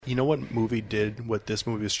You know what movie did what this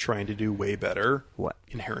movie was trying to do way better? What?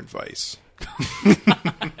 Inherent Vice.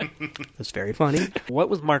 That's very funny. What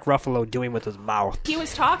was Mark Ruffalo doing with his mouth? He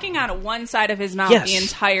was talking out of one side of his mouth Yes. the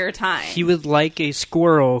entire time. He was like a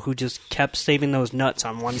squirrel who just kept saving those nuts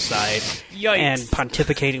on one side Yikes. and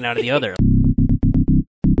pontificating out of the other.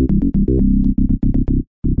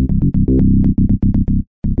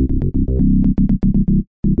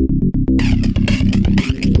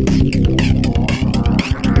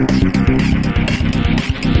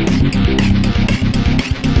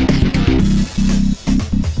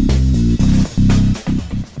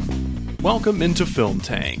 Welcome into Film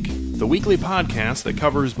Tank, the weekly podcast that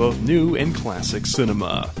covers both new and classic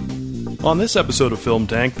cinema. On this episode of Film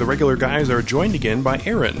Tank, the regular guys are joined again by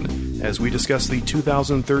Aaron as we discuss the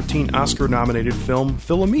 2013 Oscar-nominated film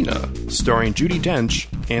Philomena, starring Judi Dench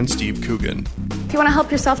and Steve Coogan. If you want to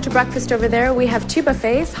help yourself to breakfast over there, we have two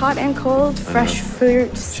buffets, hot and cold, fresh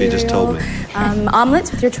fruit, cereal, just told me.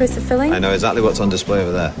 Omelets with your choice of filling. I know exactly what's on display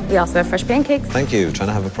over there. We also have fresh pancakes. Thank you. Trying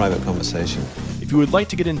to have a private conversation. If you would like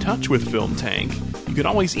to get in touch with Film Tank, you can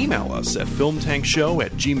always email us at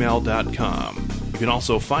filmtankshow@gmail.com. You can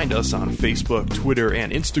also find us on Facebook, Twitter,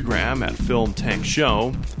 and Instagram at Film Tank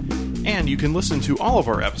Show. And you can listen to all of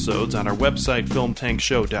our episodes on our website,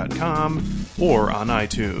 filmtankshow.com, or on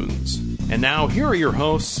iTunes. And now, here are your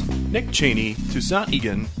hosts, Nick Cheney, Toussaint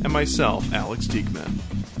Egan, and myself, Alex Diekman.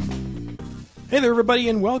 Hey there, everybody,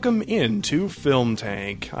 and welcome into Film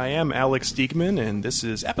Tank. I am Alex Diekman, and this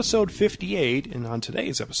is episode 58, and on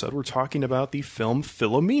today's episode, we're talking about the film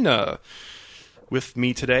Philomena. With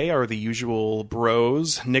me today are the usual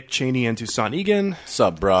bros, Nick Cheney and Toussaint Egan.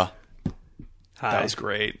 Sup, bruh? Hi. That was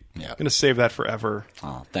great. Yeah. I'm going to save that forever.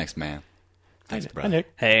 Oh, thanks, man. Thanks, Hi, bruh.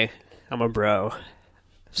 Nick. Hey, I'm a bro.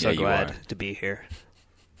 So Yeah, you glad are. to be here.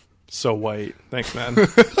 So white. Thanks, man.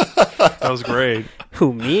 That was great.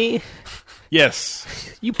 Who, me? Yes.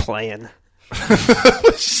 You playing.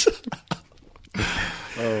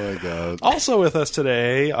 Oh, my God. Also with us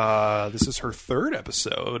today, this is her third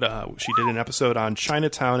episode. She did an episode on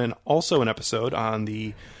Chinatown and also an episode on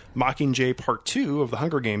the Mockingjay Part 2 of the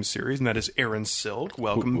Hunger Games series, and that is Erin Silk.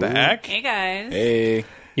 Welcome back. Hey, guys. Hey.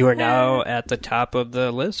 You are now at the top of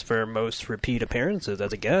the list for most repeat appearances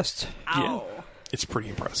as a guest. Ow. It's pretty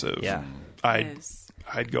impressive. Yeah.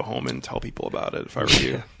 I'd go home and tell people about it if I were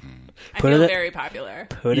you. I Put feel it- very popular.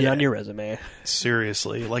 Put it Yeah. on your resume.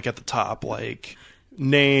 Seriously, like at the top, like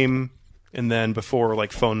name, and then before,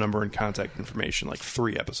 like phone number and contact information, like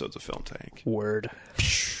 3 episodes of Film Tank. Word.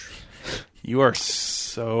 You are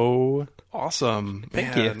so awesome.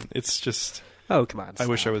 Thank Man, you. It's just, Oh, come on. I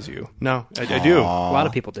wish I was you. No, I do. A lot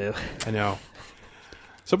of people do. I know.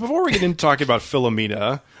 So before we get into talking about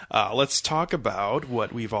Philomena, let's talk about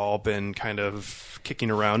what we've all been kind of kicking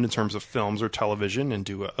around in terms of films or television and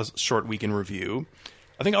do a short weekend review.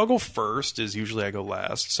 I think I'll go first, as usually I go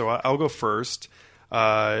last. So I'll go first.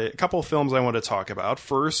 A couple of films I want to talk about.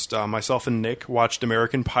 First, myself and Nick watched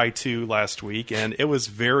American Pie 2 last week, and it was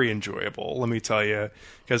very enjoyable, let me tell you,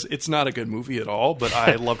 because it's not a good movie at all, but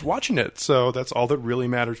I loved watching it. So that's all that really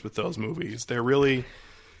matters with those movies. They're really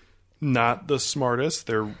not the smartest.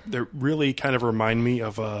 They're really kind of remind me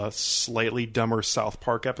of a slightly dumber South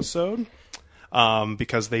Park episode,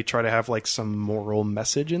 because they try to have like some moral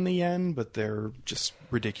message in the end, but they're just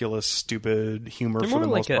ridiculous, stupid humor They're for more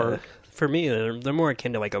the like most part. for me, they're more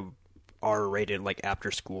akin to like a R-rated, like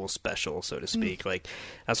after-school special, so to speak. Like,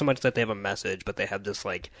 not so much that they have a message, but they have this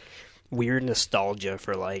like weird nostalgia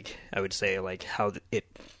for, like, I would say, like how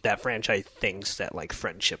that franchise thinks that like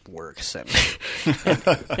friendship works, and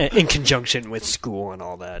in conjunction with school and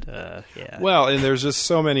all that. Yeah. Well, and there's just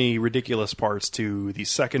so many ridiculous parts to the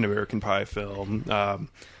second American Pie film.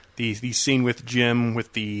 The scene with Jim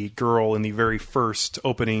with the girl in the very first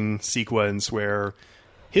opening sequence where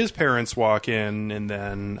his parents walk in, and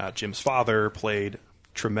then Jim's father, played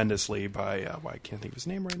tremendously by, I can't think of his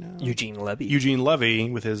name right now. Eugene Levy. Eugene Levy,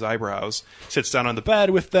 with his eyebrows, sits down on the bed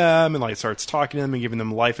with them and like starts talking to them and giving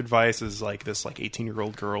them life advice as like this like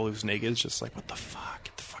 18-year-old girl who's naked is just like, what the fuck?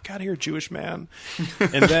 Get the fuck out of here, Jewish man.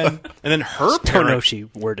 And then her I don't know if parents, she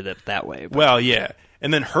worded it that way. But well, yeah.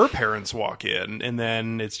 And then her parents walk in, and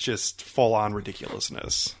then it's just full-on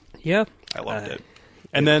ridiculousness. yeah, I loved it.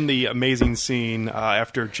 And then the amazing scene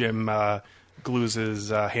after Jim glues his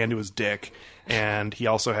hand to his dick, and he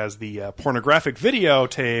also has the pornographic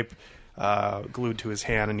videotape glued to his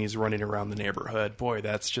hand, and he's running around the neighborhood. Boy,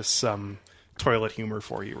 that's just some toilet humor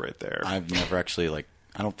for you right there. I've never actually,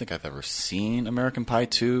 I don't think I've ever seen American Pie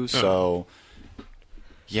 2, so...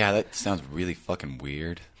 Yeah, that sounds really fucking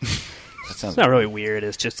weird. That sounds it's not really weird.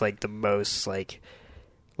 It's just like the most like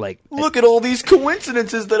Like, Look at all these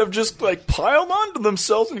coincidences that have just like piled onto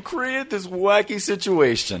themselves and created this wacky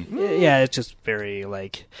situation. yeah, it's just very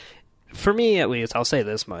like. For me, at least, I'll say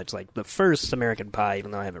this much: like the first American Pie,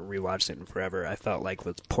 even though I haven't rewatched it in forever, I felt like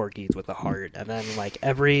was Porky's with a heart, and then like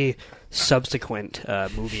every subsequent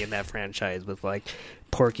movie in that franchise was like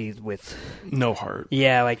Porky's with No heart.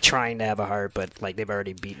 like trying to have a heart, but like they've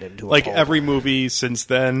already beaten it into a Like pulp. every movie since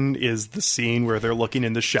then is the scene where they're looking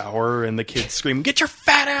in the shower and the kids scream, "Get your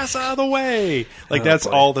fat ass out of the way!" Like that's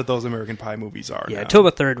boy. all that those American Pie movies are. Yeah, now. until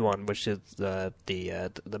the third one, which is the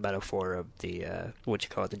metaphor of the what you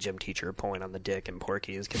call it, the gym teacher pulling on the dick and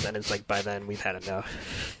Porky's, because then it's like by then we've had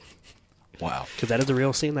enough. Wow. Because that is a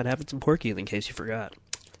real scene that happens in Porky's, in case you forgot.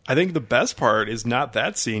 I think the best part is not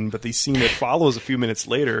that scene, but the scene that follows a few minutes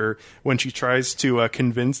later when she tries to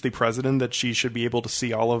convince the president that she should be able to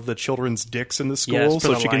see all of the children's dicks in the school, Yes, for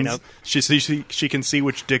so the she can lineup. she can see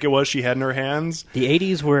which dick it was she had in her hands. The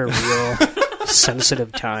 80s were a real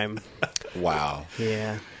sensitive time. Wow.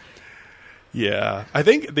 Yeah. Yeah, I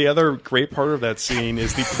think the other great part of that scene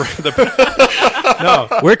is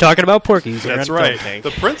We're talking about Porky's. Here that's on right. Film Tank.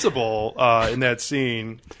 The principal in that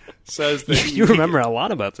scene says that You remember a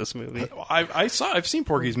lot about this movie. I've seen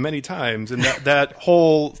Porky's many times, and that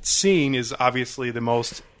whole scene is obviously the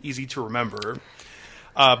most easy to remember.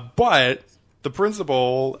 But the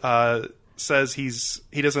principal says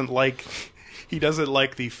he doesn't like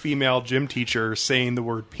the female gym teacher saying the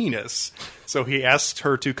word penis, so he asks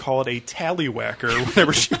her to call it a tallywhacker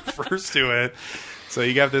whenever she refers to it. So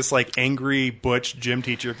you have this like angry butch gym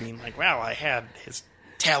teacher being like, "Well, I had his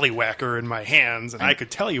tallywhacker in my hands, and I could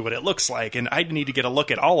tell you what it looks like, and I need to get a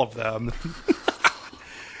look at all of them."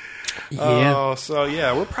 Yeah. Oh, so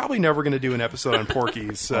yeah, we're probably never going to do an episode on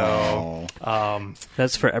Porky's. So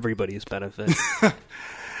That's for everybody's benefit.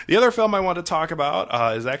 the other film I want to talk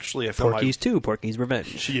about is actually a film. Porky's 2, Porky's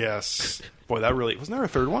Revenge. Yes, boy, that really wasn't there a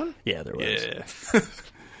third one? Yeah, there was. Yeah.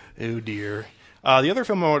 Oh dear. The other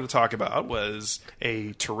film I wanted to talk about was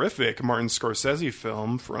a terrific Martin Scorsese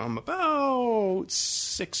film from about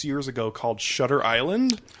 6 years ago called Shutter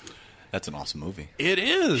Island. That's an awesome movie. It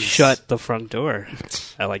is. Shut the front door.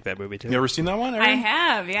 I like that movie too. You ever seen that one, Erin? I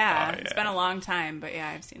have, yeah. Oh, It's yeah. been a long time, but yeah,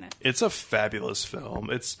 I've seen it. It's a fabulous film.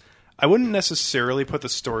 I wouldn't necessarily put the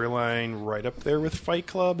storyline right up there with Fight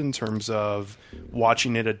Club in terms of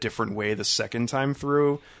watching it a different way the second time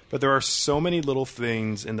through, but there are so many little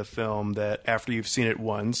things in the film that after you've seen it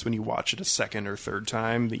once, when you watch it a second or third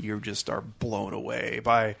time, that you just are blown away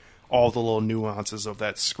by all the little nuances of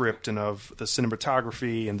that script and of the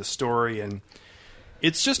cinematography and the story. And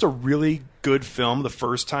it's just a really good film the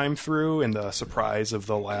first time through, and the surprise of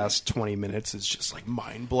the last 20 minutes is just like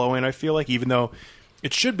mind-blowing, I feel like, even though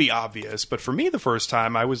it should be obvious. But for me, the first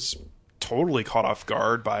time, I was totally caught off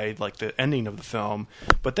guard by like the ending of the film.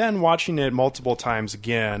 But then watching it multiple times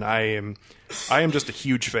again, I am just a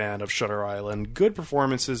huge fan of Shutter Island. Good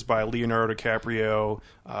performances by Leonardo DiCaprio,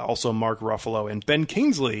 also Mark Ruffalo, and Ben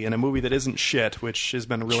Kingsley in a movie that isn't shit, which has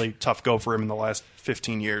been a really tough go for him in the last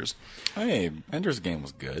 15 years. Hey, Ender's Game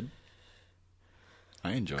was good.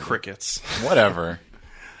 I enjoyed Crickets. it. Whatever.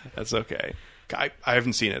 That's okay. I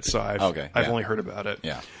haven't seen it, so I've yeah. only heard about it.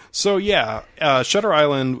 Yeah. So yeah, Shutter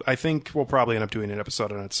Island. I think we'll probably end up doing an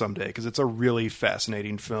episode on it someday because it's a really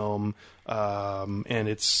fascinating film, and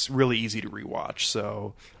it's really easy to rewatch.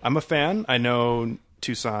 So I'm a fan. I know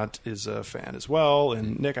Toussaint is a fan as well,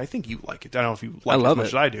 and Nick, I think you like it. I don't know if you like it as much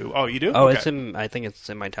as I do. Oh, you do? Oh, Okay. I think it's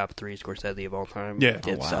in my top 3 Scorsese of all time. Yeah.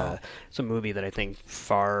 It's, wow. it's a movie that I think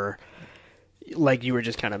far, like you were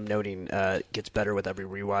just kind of noting, gets better with every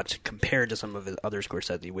rewatch compared to some of his other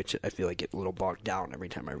Scorsese, which I feel like get a little bogged down every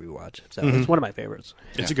time I rewatch. So it's one of my favorites.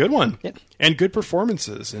 It's a good one, Yeah. and good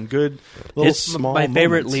performances and good little It's small. my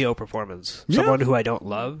favorite moments. Leo performance. Yeah. Someone who I don't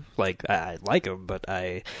love. Like I like him, but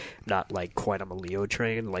I'm not like quite on a Leo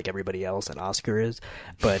train like everybody else and Oscar is.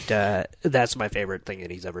 But that's my favorite thing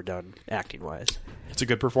that he's ever done acting wise. It's a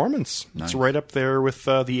good performance. Nice. It's right up there with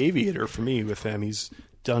The Aviator for me. With him, he's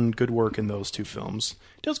done good work in those two films.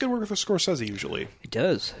 He does good work with Scorsese usually. He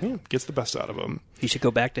does. Yeah, gets the best out of him. You should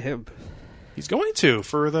go back to him. He's going to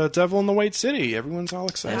for The Devil in the White City. Everyone's all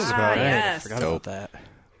excited about it. yes. I forgot Dope. about that.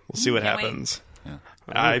 We'll see what Can't wait. happens.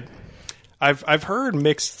 Yeah. I've heard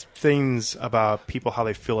mixed things about people how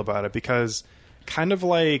they feel about it because kind of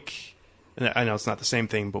like, and I know it's not the same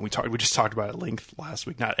thing, but we just talked about it at length last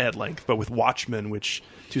week, not at length, but with Watchmen, which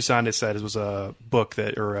Toussaint has said was a book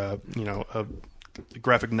that or a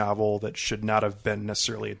graphic novel that should not have been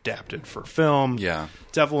necessarily adapted for film. Yeah.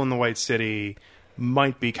 Devil in the White City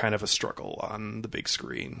might be kind of a struggle on the big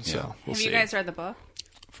screen. So Yeah. we'll Have see. you guys read the book?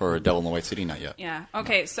 For Devil in the White City, not yet. Yeah.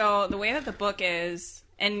 Okay, so the way that the book is,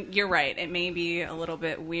 And you're right, it may be a little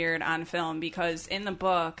bit weird on film because in the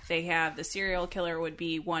book they have the serial killer would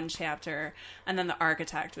be one chapter and then the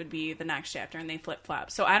architect would be the next chapter, and they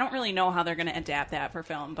flip-flop. So I don't really know how they're going to adapt that for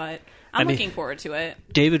film, but I'm looking forward to it.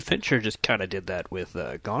 David Fincher just kind of did that with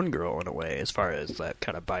Gone Girl in a way, as far as that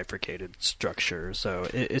kind of bifurcated structure. So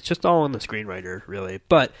it's just all in the screenwriter, really.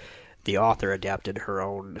 But the author adapted her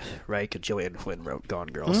own, right? 'Cause Gillian Flynn wrote Gone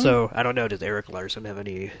Girl. So I don't know, does Eric Larson have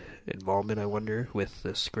any involvement, I wonder, with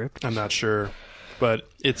the script? I'm not sure, but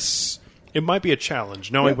it might be a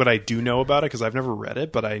challenge knowing what I do know about it, because I've never read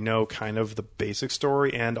it, but I know kind of the basic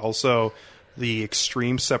story, and also the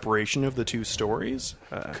extreme separation of the two stories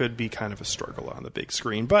could be kind of a struggle on the big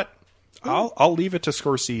screen. But I'll leave it to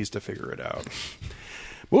Scorsese to figure it out.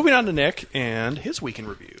 Moving on to Nick and his week in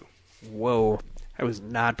review. Whoa, I was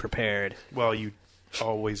not prepared. Well, you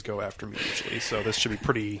always go after me usually, so this should have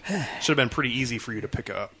been pretty easy for you to pick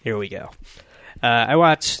up. Here we go. I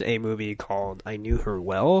watched a movie called I Knew Her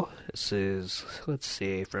Well. This is, let's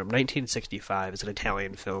see, from 1965. It's an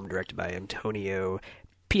Italian film directed by Antonio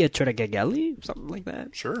Pietrogagelli, something like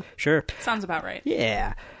that. Sure. Sounds about right.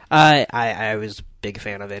 Yeah. I was a big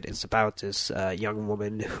fan of it. It's about this young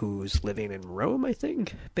woman who's living in Rome, I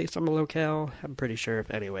think, based on the locale. I'm pretty sure.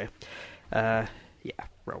 Anyway. Yeah,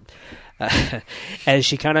 Rome. As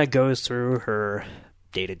she kind of goes through her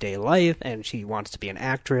day-to-day life, and she wants to be an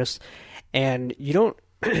actress, and you don't...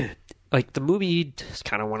 like, the movie is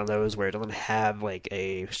kind of one of those where it doesn't have, like,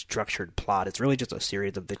 a structured plot. It's really just a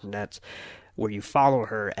series of vignettes where you follow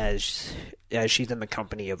her as she's in the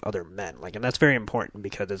company of other men. Like, and that's very important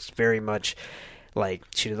because it's very much... like,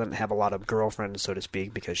 she doesn't have a lot of girlfriends, so to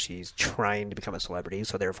speak, because she's trying to become a celebrity,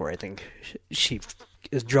 so therefore I think she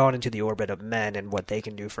is drawn into the orbit of men and what they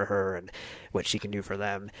can do for her and what she can do for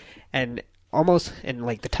them. And almost, and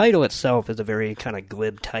like, the title itself is a very kind of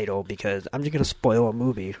glib title, because I'm just going to spoil a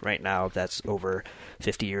movie right now that's over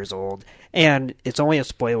 50 years old, and it's only a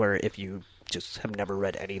spoiler if you just have never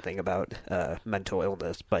read anything about mental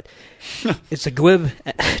illness, but it's a glib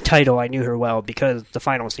title, I Knew Her Well, because the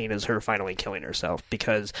final scene is her finally killing herself,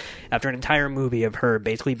 because after an entire movie of her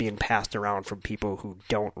basically being passed around from people who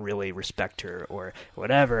don't really respect her or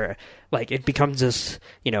whatever, like, it becomes this,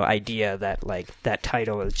 idea that, like, that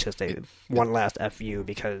title is just a one last FU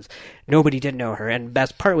because nobody did know her, and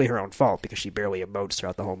that's partly her own fault because she barely emotes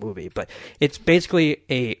throughout the whole movie, but it's basically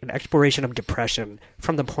an exploration of depression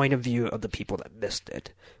from the point of view of the people that missed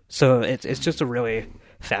it. So it's just a really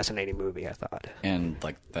fascinating movie, I thought. And,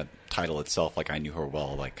 like, that title itself, like, I Knew Her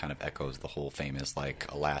Well, like, kind of echoes the whole famous,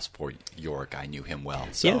 like, alas, poor York, I knew him well.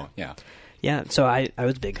 So, yeah. Yeah, so I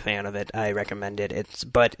was a big fan of it. I recommend it.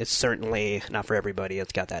 But it's certainly not for everybody.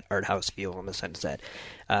 It's got that art house feel in the sense that,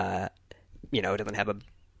 it doesn't have a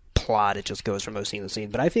plot. It just goes from those scene to scene.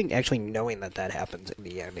 But I think actually knowing that happens in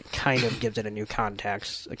the end, it kind of gives it a new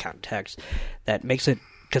context that makes it,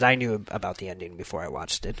 because I knew about the ending before I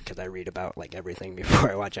watched it, because I read about, like, everything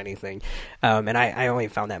before I watch anything. And I only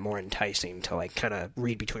found that more enticing to, like, kind of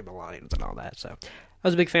read between the lines and all that, so... I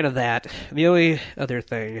was a big fan of that. The only other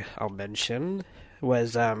thing I'll mention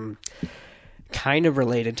was kind of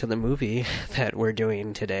related to the movie that we're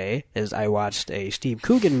doing today, is I watched a Steve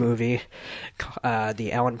Coogan movie, the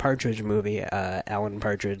Alan Partridge movie, Alan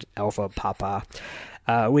Partridge Alpha Papa,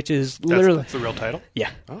 which is literally... That's the real title? Yeah.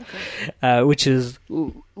 Oh, okay. Which is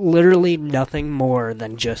literally nothing more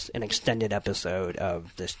than just an extended episode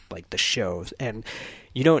of this, like, the shows. And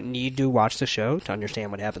you don't need to watch the show to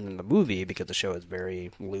understand what happened in the movie, because the show is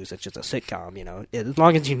very loose. It's just a sitcom, As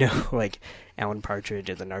long as you know, like, Alan Partridge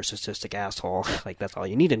is a narcissistic asshole, like, that's all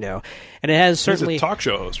you need to know. And it has certainly... He's a talk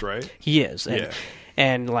show host, right? He is. Yeah.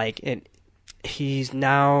 And like, he's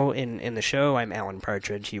now in the show. I'm Alan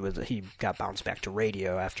Partridge. He got bounced back to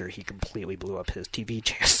radio after he completely blew up his TV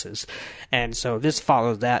chances, and so this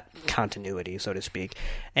follows that continuity, so to speak.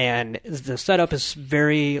 And the setup is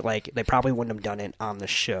very, like, they probably wouldn't have done it on the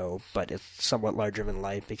show, but it's somewhat larger than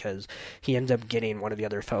life, because he ends up getting one of the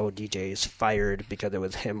other fellow DJs fired because it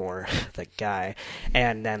was him or the guy,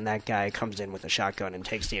 and then that guy comes in with a shotgun and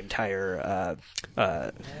takes the entire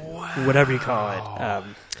whatever you call it.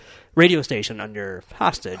 Radio station under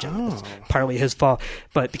hostage, and it's partly his fault.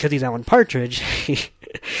 But because he's Alan Partridge,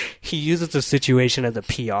 he uses the situation as a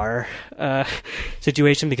PR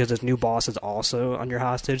situation, because his new boss is also under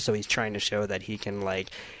hostage, so he's trying to show that he can,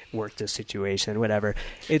 like, work this situation, whatever.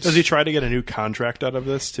 Does he try to get a new contract out of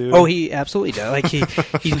this, too? Oh, he absolutely does. Like,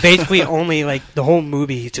 he's basically only, like, the whole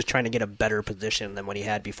movie, he's just trying to get a better position than what he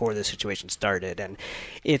had before the situation started, and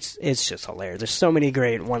it's just hilarious. There's so many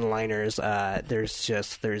great one-liners.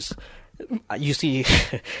 You see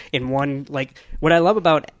in one, like, what I love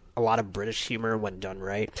about a lot of British humor when done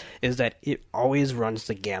right is that it always runs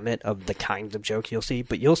the gamut of the kinds of jokes you'll see.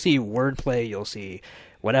 But you'll see wordplay, you'll see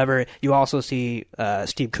whatever. You also see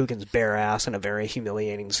Steve Coogan's bare ass in a very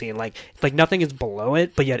humiliating scene. Like nothing is below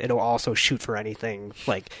it, but yet it'll also shoot for anything,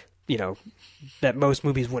 like, you know, that most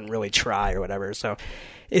movies wouldn't really try or whatever. So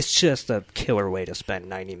it's just a killer way to spend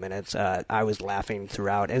 90 minutes. I was laughing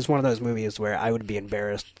throughout. It's one of those movies where I would be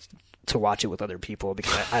embarrassed to watch it with other people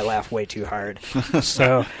because I laugh way too hard.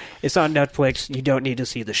 So it's on Netflix. You don't need to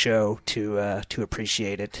see the show to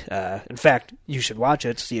appreciate it. In fact, you should watch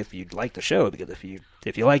it to see if you'd like the show, because if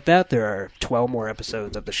you like that, there are 12 more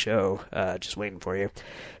episodes of the show just waiting for you.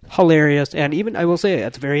 Hilarious. And even, I will say,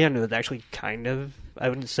 at the very end, it was actually kind of, I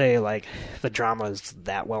wouldn't say like the drama is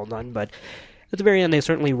that well done, but at the very end, they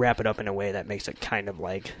certainly wrap it up in a way that makes it kind of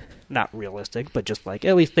like, not realistic, but just like,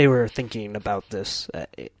 at least they were thinking about this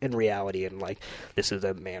in reality, and like, this is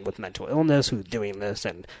a man with mental illness who's doing this,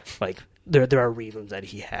 and like, there are reasons that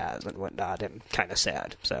he has and whatnot, and kind of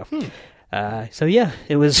sad. So, so yeah,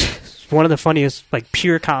 it was one of the funniest, like,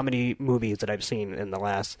 pure comedy movies that I've seen in the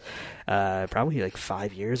last, probably like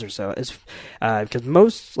 5 years or so. It's, because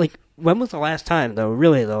most, like, when was the last time, though,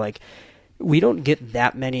 really, though, like, we don't get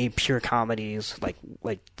that many pure comedies like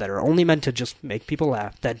that are only meant to just make people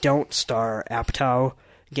laugh, that don't star Apatow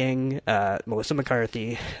Gang, Melissa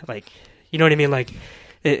McCarthy, like, you know what I mean? Like,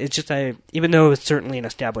 it's just, even though it's certainly an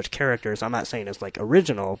established characters, I'm not saying it's like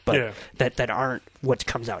original, but that aren't what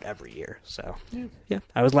comes out every year. So yeah,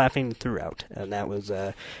 I was laughing throughout, and that was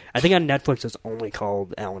I think on Netflix it's only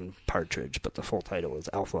called Alan Partridge, but the full title is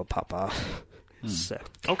Alpha Papa. So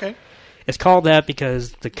Okay. it's called that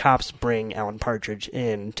because the cops bring Alan Partridge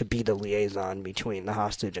in to be the liaison between the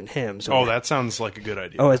hostage and him. So that sounds like a good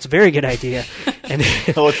idea. Oh, it's a very good idea. And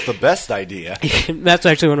Oh, it's the best idea. that's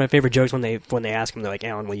actually one of my favorite jokes when they ask him, they're like,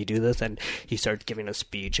 Alan, will you do this? And he starts giving a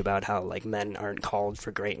speech about how, like, men aren't called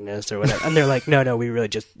for greatness or whatever. And they're like, no, we really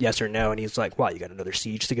just yes or no. And he's like, wow, you got another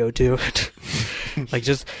siege to go to? Like,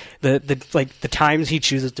 just the times he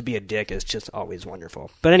chooses to be a dick is just always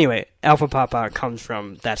wonderful. But anyway, Alpha Papa comes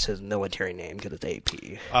from, that's his military name because it's AP.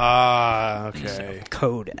 Okay. So,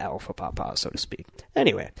 code Alpha Papa, so to speak.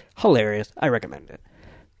 Anyway, hilarious. I recommend it.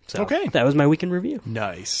 So, Okay. that was my weekend review.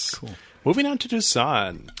 Nice. Cool. Moving on to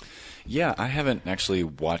Dusan. Yeah, I haven't actually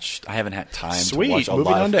watched. I haven't had time Sweet. to watch a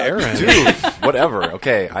Moving lot on of to Aaron. Dude, whatever.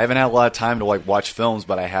 Okay, I haven't had a lot of time to like watch films,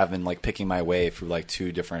 but I have been like picking my way through like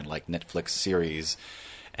 2 different like Netflix series,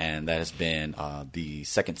 and that has been the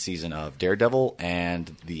 2nd season of Daredevil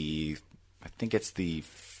and I think it's the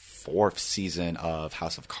 4th season of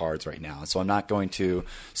House of Cards right now. So I'm not going to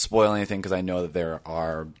spoil anything because I know that there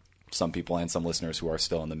are some people and some listeners who are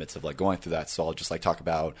still in the midst of like going through that. So I'll just like talk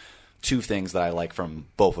about 2 things that I like from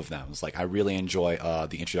both of them. It's like I really enjoy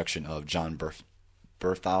the introduction of John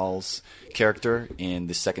Berthal's character in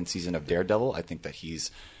the 2nd season of Daredevil. I think that he's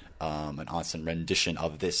an awesome rendition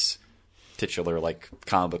of this titular like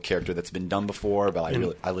comic book character that's been done before. But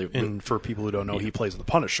And for people who don't know, he plays the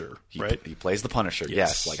Punisher, right? He plays the Punisher.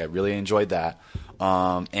 Yes. Yes, like I really enjoyed that.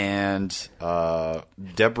 And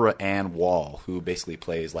Deborah Ann Wall, who basically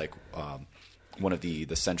plays like one of the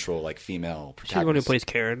central like female protagonists. She's the one who plays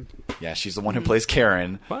Karen. Yeah, she's the one who plays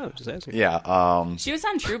Karen. Wow, just asking. Yeah. She was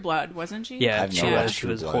on True Blood, wasn't she? Yeah, I've she never was. watched She True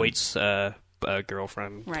was Blood. Hoyt's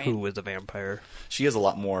girlfriend, Right. who was a vampire. She has a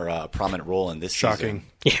lot more prominent role in this Shocking.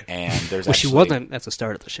 season. Yeah. And there's Well, actually, she wasn't at the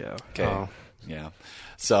start of the show. Okay. Oh. Yeah.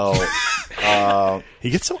 So He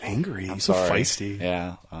gets so angry. He's so sorry. feisty.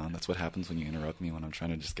 Yeah, that's what happens when you interrupt me when I'm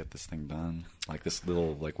trying to just get this thing done, like this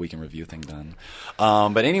little like weekend review thing done.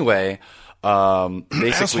 But anyway,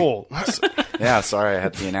 basically, Asshole. yeah, sorry, I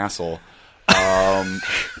had to be an asshole.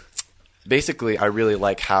 Basically, I really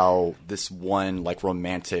like how this one like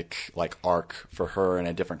romantic like arc for her and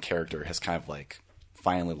a different character has kind of like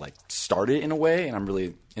finally like started in a way, and I'm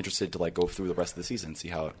really interested to like go through the rest of the season and see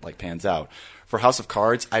how it like pans out. For House of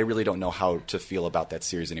Cards, I really don't know how to feel about that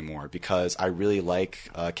series anymore because I really like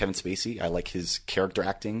Kevin Spacey. I like his character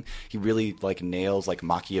acting. He really like nails like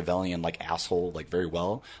Machiavellian like asshole like very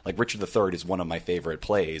well. Like Richard III is one of my favorite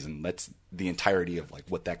plays, and that's the entirety of like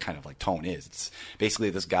what that kind of like tone is. It's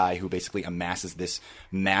basically this guy who basically amasses this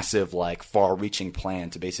massive like far-reaching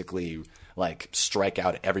plan to basically like strike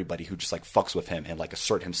out at everybody who just like fucks with him and like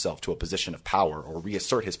assert himself to a position of power or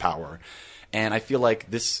reassert his power. And I feel like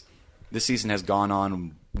this season has gone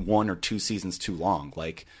on 1 or 2 seasons too long.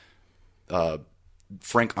 Like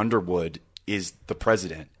Frank Underwood is the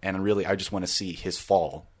president, and really I just want to see his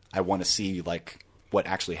fall. I want to see like what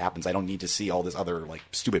actually happens. I don't need to see all this other like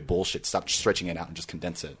stupid bullshit. Stop stretching it out and just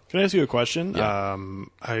condense it. Can I ask you a question? Yeah.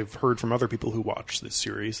 I've heard from other people who watch this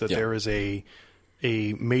series that Yeah. there is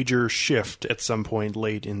a major shift at some point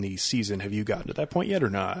late in the season. Have you gotten to that point yet or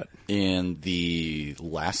not? In the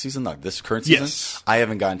last season, like this current season, Yes. I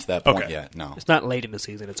haven't gotten to that point Okay. yet. No. It's not late in the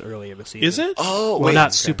season; it's early in the season. Is it? Oh, Well, wait.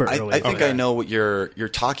 not super early. I think I know what you're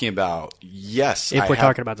talking about. Yes, If I we're have-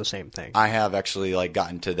 talking about the same thing. I have actually like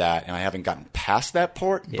gotten to that, and I haven't gotten past that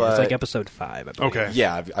part. Yeah, but it's like episode 5. I believe. Okay.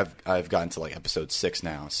 yeah, I've gotten to like episode 6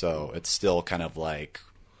 now, so it's still kind of like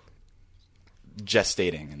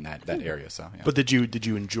gestating in that area. So, yeah. But did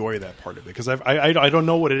you enjoy that part of it? Because I don't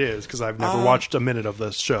know what it is because I've never watched a minute of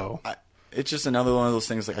this show. It's just another one of those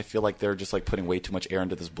things. Like I feel like they're just like putting way too much air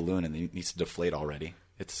into this balloon, and it needs to deflate already.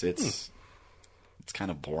 It's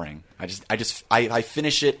kind of boring. I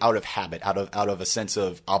finish it out of habit, out of a sense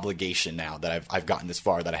of obligation. Now that I've gotten this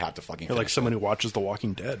far, that I have to fucking. You're like finish someone who watches The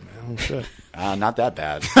Walking Dead, man. Oh, shit. it. Not that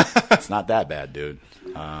bad. It's not that bad, dude.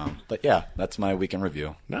 But yeah, that's my weekend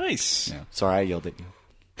review. Nice. Yeah. Sorry, I yelled at you.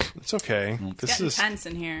 It's okay. It's getting tense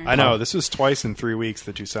in here. I know. This was twice in 3 weeks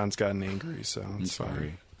that Jusan's gotten angry, so it's sorry.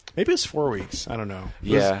 fine. Maybe it's 4 weeks. I don't know.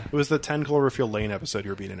 Yeah. It was the 10 Cloverfield Lane episode.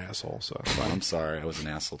 You were being an asshole, so it's fine. I'm sorry, I was an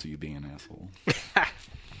asshole to you being an asshole.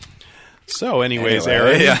 So, anyways,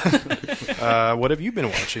 Anyway, Aaron, what have you been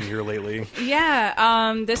watching here lately?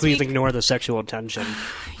 Yeah, this Please week. ignore the sexual tension.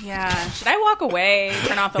 Yeah, should I walk away?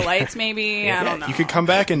 Turn off the lights, maybe? I don't know. You could come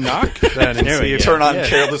back and knock then and see if Turn on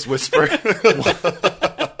Careless Whisper.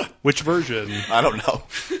 which version. I don't know.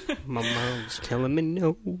 My mom's telling me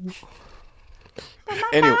no.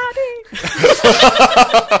 Anyway,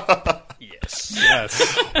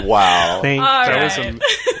 Yes. wow. Thank, All That right. was some.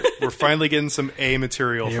 We're finally getting some A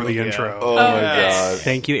material for the we go. intro. Oh my god.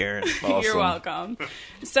 thank you, Aaron. You're Awesome. welcome.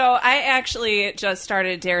 So I actually just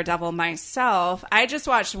started Daredevil myself. I just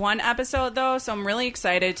watched one episode though, so I'm really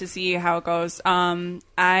excited to see how it goes. I'm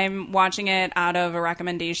watching it out of a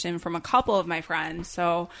recommendation from a couple of my friends.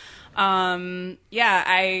 So yeah,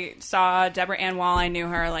 I saw Deborah Ann Wall. I knew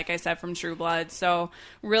her, like I said, from True Blood. So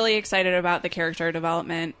really excited about the character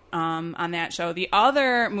development on that show. The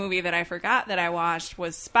other movie that I forgot that I watched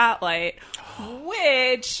was Spotlight,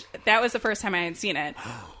 which that was the first time I had seen it.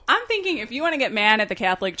 I'm thinking if you want to get mad at the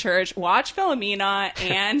Catholic Church, watch Philomena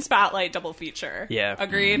and Spotlight double feature. Yeah.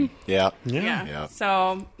 Agreed? Yeah. Yeah. Yeah.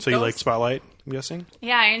 So So you those- like Spotlight, I'm guessing?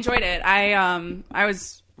 Yeah, I enjoyed it. I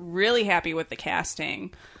was really happy with the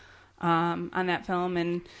casting on that film,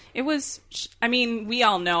 and it was. I mean, we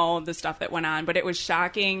all know the stuff that went on, but it was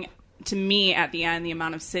shocking to me at the end the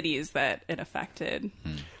amount of cities that it affected.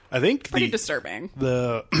 I think Pretty disturbing.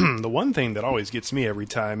 the the one thing that always gets me every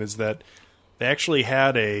time is that they actually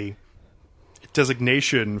had a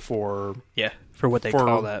designation for Yeah, for what they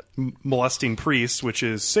call that. molesting priests, which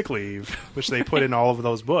is sick leave, which they put in all of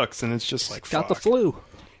those books, and it's just like Got the fuck. flu.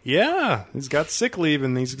 Yeah, he's got sick leave,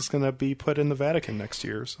 and he's just going to be put in the Vatican next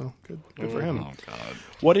year. So good for him. Oh god.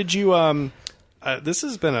 What did you? This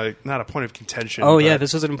has been not a point of contention. Oh, yeah, but-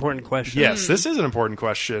 this is an important question. yes, this is an important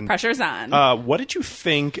question. Pressure's on. What did you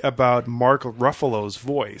think about Mark Ruffalo's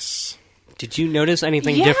voice? Did you notice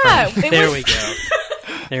anything Yeah, different? it There was- we go.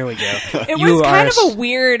 There we go. it You was are kind of s- a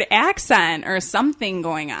weird accent or something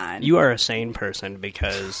going on. You are a sane person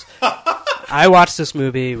because I watched this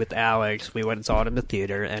movie with Alex. We went and saw it in the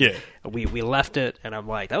theater, and Yeah. we left it, and I'm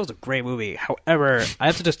like, that was a great movie. However, I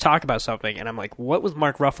have to just talk about something, and I'm like, what was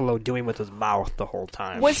Mark Ruffalo doing with his mouth the whole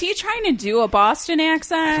time? Was he trying to do a Boston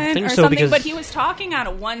accent think or so, something? because- But he was talking out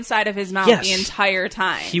of one side of his mouth Yes. the entire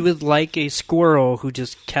time. He was like a squirrel who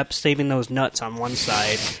just kept saving those nuts on one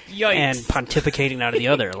side Yikes. and pontificating out of the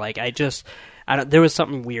other. Like there was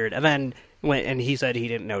something weird, and then and he said he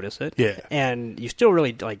didn't notice it. Yeah. and you still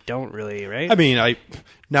really don't really, right? I mean,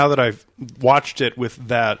 now that I've watched it with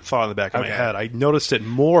that thought in the back of my Okay. head, I noticed it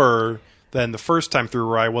more than the first time through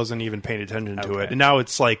where I wasn't even paying attention to Okay. it. And now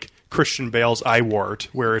it's like Christian Bale's eye wart,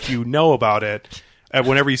 where if you know about it,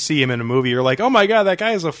 whenever you see him in a movie, you're like, oh my god, that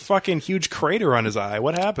guy has a fucking huge crater on his eye.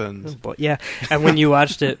 What happened? But yeah, and when you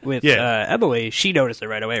watched it with Yeah. Emily, she noticed it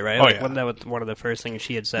right away, right? Oh, Like, yeah. wasn't that one of the first things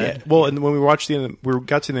she had Yeah. said? Well, and when we watched we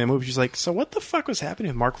got to the end of the movie, she's like, so what the fuck was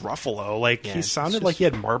happening with Mark Ruffalo? Like, Yeah, he it's sounded just- like he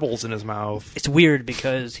had marbles in his mouth. It's weird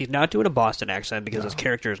because he's not doing a Boston accent because his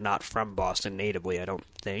character is not from Boston natively, I don't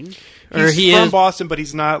think. He's from Boston, but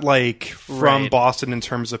he's not like from Right. Boston in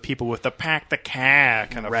terms of people with the pack the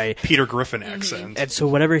cat kind of Right. Peter Griffin accent. And so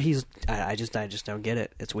whatever I just don't get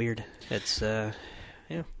it. It's weird. It's yeah.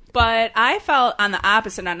 But I felt on the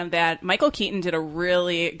opposite end of that, Michael Keaton did a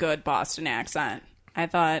really good Boston accent. I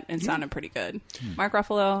thought it sounded pretty good. Mark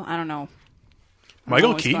Ruffalo, I don't know.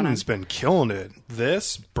 Michael what's going Keaton's on. been killing it.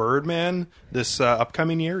 This Birdman, this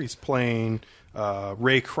upcoming year, he's playing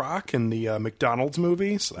Ray Kroc in the McDonald's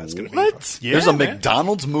movie. So that's going to be What? fun. Yeah, There's a man.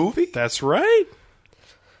 McDonald's movie? That's right.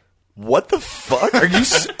 What the fuck? Are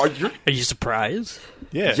you surprised?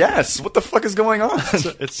 Yeah. Yes. What the fuck is going on?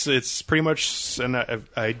 So it's pretty much, and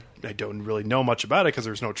I don't really know much about it because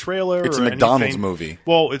there's no trailer. It's or a McDonald's anything. movie.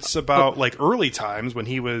 Well, it's about like early times when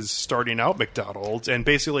he was starting out McDonald's, and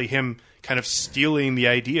basically him kind of stealing the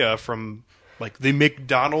idea from like the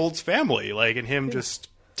McDonald's family, like, and him just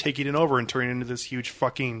taking it over and turning it into this huge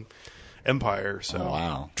fucking empire. So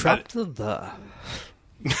Wow. Drop the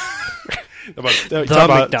about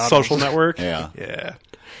McDonald's. Social Network. Yeah.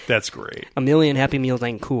 That's great. A million Happy Meals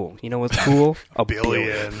ain't cool. You know what's cool? A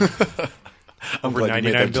Billion. Over glad you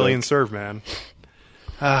made 99 that billion joke. served, man.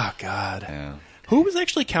 Oh, God. Yeah. Who was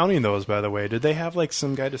actually counting those, by the way? Did they have like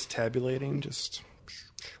some guy just tabulating? Just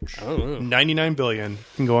I don't know. 99 billion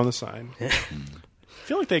can go on the sign. I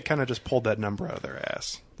feel like they kind of just pulled that number out of their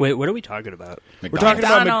ass. Wait, what are we talking about? We're talking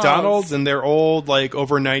about McDonald's. McDonald's and their old, like,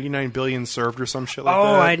 over 99 billion served or some shit like that.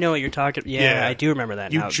 Oh, I know what you're talking. Yeah, Yeah. I do remember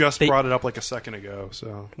that. You now. just They- brought it up like a second ago,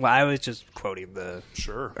 so Well, I was just quoting the.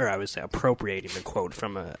 sure. Or I was appropriating the quote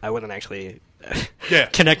from a. I wasn't actually Yeah.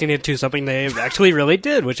 connecting it to something they actually really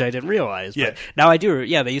did, which I didn't realize. Yeah. But now I do.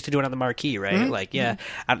 Yeah, they used to do it on the marquee, right? Like, yeah.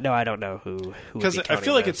 I don't know who. Because I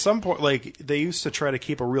feel like at some point, like, they used to try to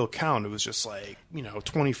keep a real count. It was just like,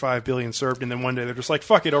 25 billion served, and then one day they're just like,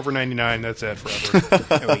 fuck it, over 99, that's it forever.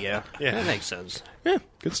 There we go. Yeah. That makes sense. Yeah,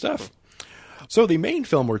 good stuff. So the main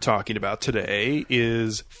film we're talking about today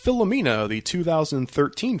is Philomena, the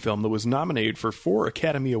 2013 film that was nominated for 4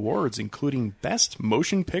 Academy Awards, including Best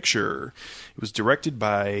Motion Picture. It was directed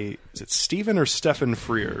by, is it Stephen or Stefan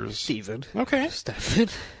Frears? Steven. Okay. Stefan.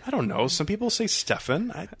 I don't know. Some people say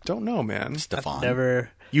Stefan. I don't know, man. Stefan.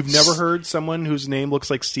 Never. You've never heard someone whose name looks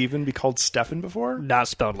like Stephen be called Stefan before? Not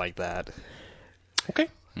spelled like that. Okay.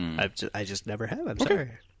 I just never have. I'm Okay. sorry.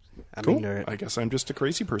 I Cool. mean, I guess I'm just a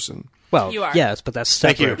crazy person. well, You are. yes, but that's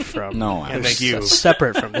Thank separate you. from. No, And thank you. That's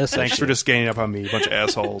separate from this. Thanks for issue. just ganging up on me, you bunch of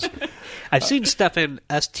assholes. I've seen Stefan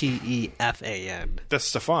Stefan. That's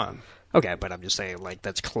Stefan. Okay, but I'm just saying like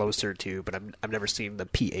that's closer to. But I've never seen the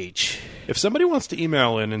PH. If somebody wants to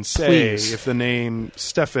email in and say Please. if the name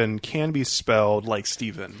Stefan can be spelled like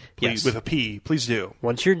Stephen, please, Yes. with a P, please do.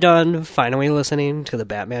 Once you're done finally listening to the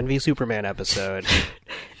Batman v Superman episode,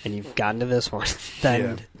 and you've gotten to this one,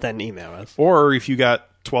 then email us. Or if you got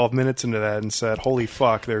 12 minutes into that and said, holy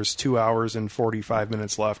fuck, there's 2 hours and 45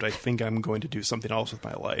 minutes left, I think I'm going to do something else with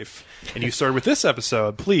my life. And you started with this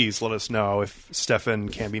episode, please let us know if Stefan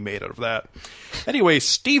can be made out of that. Anyway,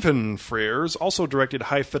 Stephen Frears also directed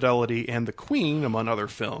High Fidelity and The Queen, among other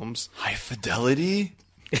films. High Fidelity?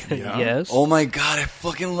 Yeah. Yes. Oh my god, I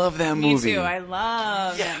fucking love that Me movie. too. I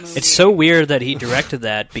love that movie. It's so weird that he directed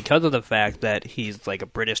that because of the fact that he's like a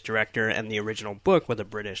British director and the original book was a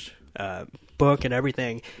British book and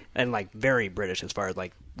everything, and like very British as far as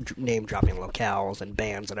like name dropping locales and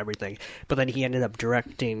bands and everything. But then he ended up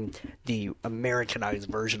directing the Americanized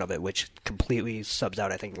version of it, which completely subs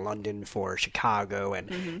out, I think, London for Chicago and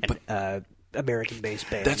American-based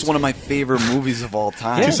bands. That's one of my favorite movies of all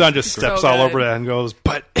time. Tucson just steps So all good. over that and goes,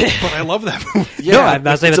 but I love that movie. Yeah, No, I'm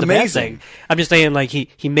not saying it's it's a bad amazing. thing. I'm just saying like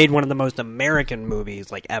he made one of the most American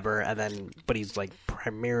movies like ever, and then but he's like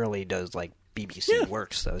primarily does like BBC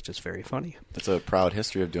work, so it's just very funny. It's a proud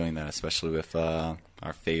history of doing that, especially with our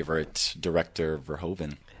favorite director,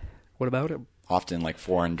 Verhoeven. What about him? Often, like,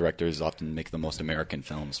 foreign directors often make the most American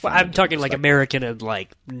films. Well, from a I'm talking like perspective. American and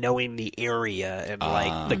like knowing the area and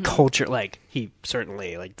like the culture. Like he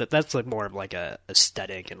certainly like that's like more of like a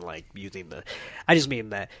aesthetic and like using the. I just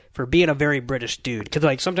mean that for being a very British dude, because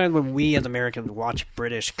like sometimes when we as Americans watch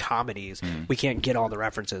British comedies, we can't get all the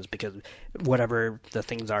references because whatever the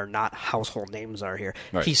things are, not household names are here.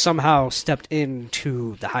 Right. He somehow stepped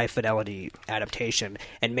into the High Fidelity adaptation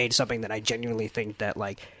and made something that I genuinely think that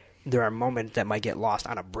like. There are moments that might get lost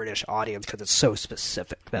on a British audience because it's so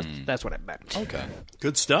specific. That's what I meant. Okay.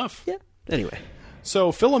 Good stuff. Yeah. Anyway.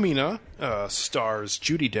 So Philomena stars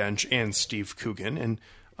Judi Dench and Steve Coogan, and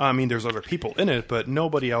I mean there's other people in it, but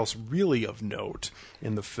nobody else really of note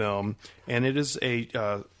in the film. And it is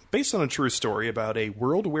a based on a true story about a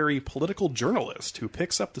world-weary political journalist who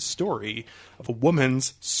picks up the story of a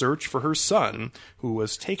woman's search for her son, who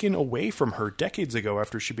was taken away from her decades ago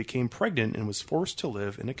after she became pregnant and was forced to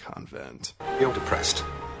live in a convent. You're depressed.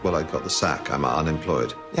 Well, I got the sack. I'm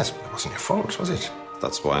unemployed. Yes, but it wasn't your fault, was it?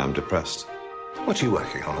 That's why I'm depressed. What are you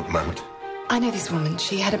working on at the moment? I know this woman.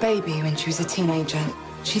 She had a baby when she was a teenager.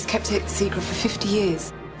 She's kept it secret for 50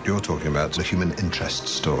 years. You're talking about a human interest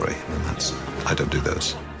story, and I don't do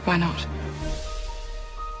those. Why not?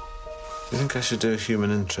 You think I should do a human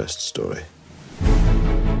interest story?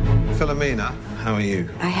 Philomena, how are you?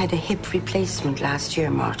 I had a hip replacement last year,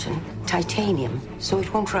 Martin. Titanium, so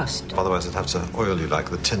it won't rust. Otherwise, I'd have to oil you like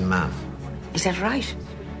the Tin Man. Is that right?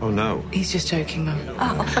 Oh, no. He's just joking, Mum.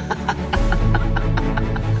 Oh.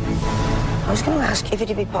 I was going to ask if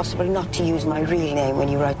it'd be possible not to use my real name when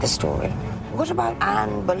you write the story. What about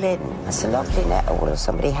Anne Boleyn? That's a lovely name. Well, if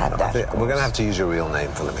somebody had that. We're going to have to use your real name,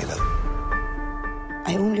 Philomena.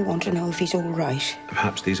 I only want to know if he's all right.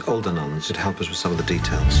 Perhaps these older nuns should help us with some of the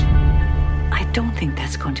details. I don't think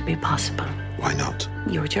that's going to be possible. Why not?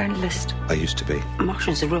 You're a journalist. I used to be.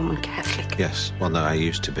 Martin's a Roman Catholic. Yes. Well, no, I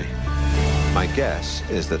used to be. My guess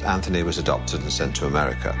is that Anthony was adopted and sent to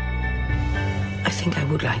America. I think I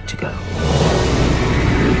would like to go.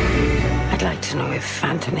 I'd like to know if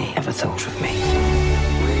Anthony ever thought of me.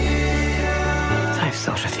 I've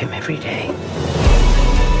thought of him every day.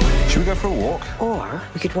 Should we go for a walk? Or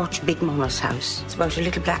we could watch Big Mama's House. It's about a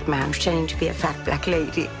little black man pretending to be a fat black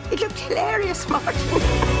lady. It looked hilarious, Martin.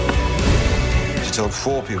 She told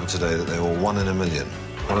 4 people today that they were 1 in a million.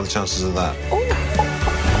 What are the chances of that?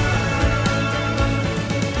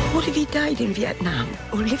 What if he died in Vietnam?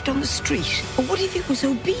 Or lived on the street? Or what if he was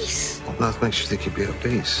obese? What on earth makes you think he'd be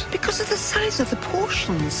obese? Because of the size of the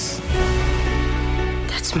portions.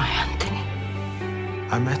 That's my Anthony.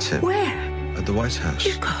 I met him. Where? At the White House.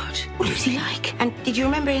 Dear God, what was he like? And did you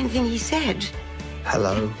remember anything he said?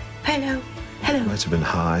 Hello. Hello. Hello. Might have been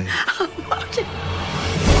hi. Oh, Martin.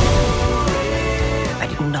 I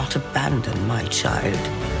did not abandon my child.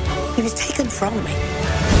 He was taken from me.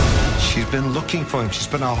 She's been looking for him. She's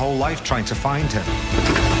spent her whole life trying to find him.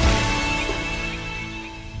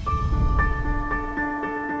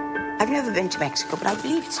 I've never been to Mexico, but I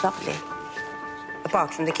believe it's lovely.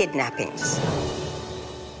 Apart from the kidnappings.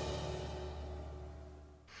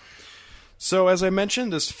 So, as I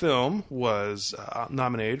mentioned, this film was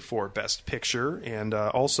nominated for Best Picture and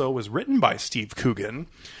also was written by Steve Coogan.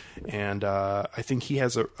 And I think he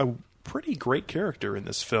has a pretty great character in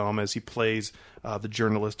this film as he plays the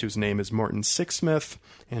journalist whose name is Morton Sixsmith,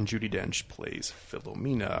 and Judi Dench plays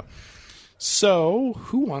Philomena. So,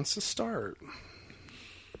 who wants to start?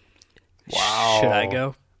 Wow. Should I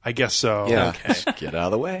go? I guess so. Yeah. Okay. Get out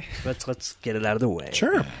of the way. Let's get it out of the way.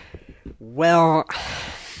 Sure. Well,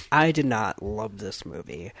 I did not love this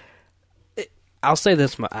movie. I'll say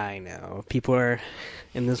this. I know. People are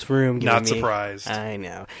in this room giving Not me, surprised. I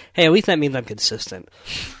know. Hey, at least that means I'm consistent.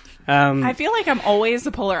 I feel like I'm always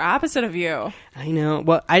the polar opposite of you. I know.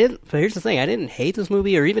 Well, I didn't. But here's the thing: I didn't hate this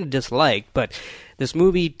movie or even dislike, but this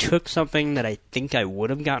movie took something that I think I would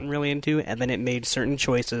have gotten really into, and then it made certain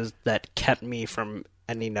choices that kept me from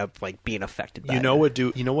ending up like being affected by it. You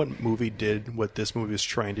know what movie did what this movie was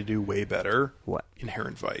trying to do way better? What?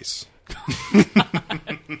 Inherent Vice.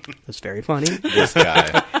 That's very funny. This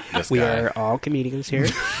guy. We are all comedians here.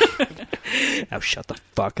 Now shut the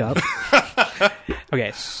fuck up.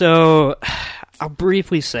 Okay, so I'll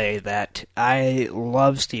briefly say that I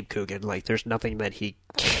love Steve Coogan. Like, there's nothing that he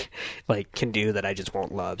can do that I just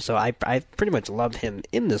won't love. So I pretty much loved him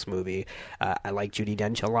in this movie. I like Judi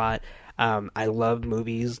Dench a lot. I love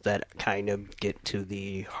movies that kind of get to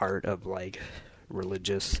the heart of like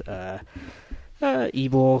religious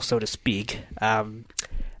evil, so to speak.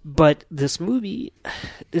 But this movie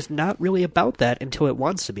is not really about that until it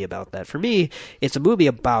wants to be about that. For me, it's a movie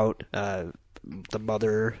about the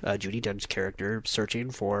mother, Judi Dench's character, searching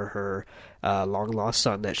for her long-lost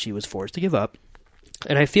son that she was forced to give up.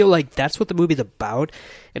 And I feel like that's what the movie's about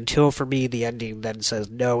until, for me, the ending then says,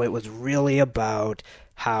 no, it was really about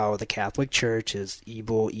how the Catholic Church is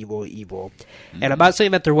evil, evil, evil. Mm-hmm. And I'm not saying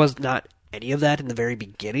that there was not any of that in the very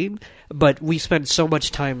beginning, but we spend so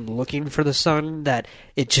much time looking for the son that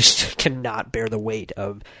it just cannot bear the weight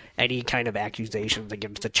of any kind of accusations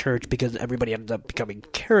against the church, because everybody ends up becoming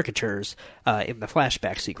caricatures in the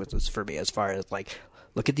flashback sequences for me, as far as like,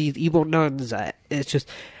 look at these evil nuns. It's just,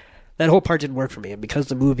 that whole part didn't work for me, and because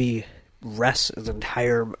the movie rests an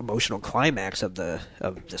entire emotional climax of the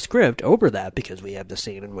script over that, because we have the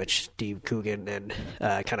scene in which Steve Coogan and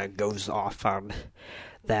kind of goes off on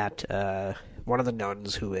that one of the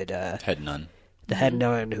nuns who had head nun. The head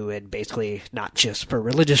nun who had basically, not just for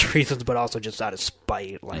religious reasons, but also just out of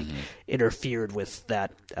spite, like interfered with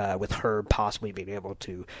that, with her possibly being able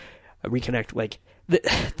to reconnect. Like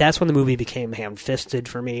that's when the movie became ham-fisted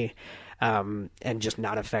for me, and just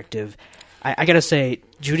not effective. I gotta say,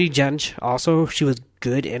 Judi Dench also, she was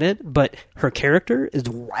good in it, but her character is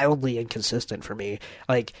wildly inconsistent for me.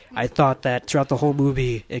 Like, I thought that throughout the whole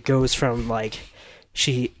movie, it goes from like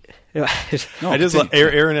I just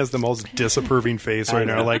Aaron has the most disapproving face right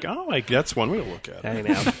now. Like, oh, like that's one way to look at it. I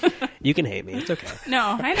know. You can hate me. It's okay.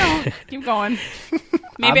 No, I know. Keep going.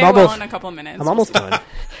 Maybe I will in a couple of minutes. I'm almost done.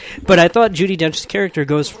 But I thought Judi Dench's character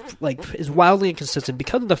is wildly inconsistent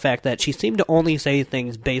because of the fact that she seemed to only say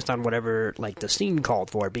things based on whatever the scene called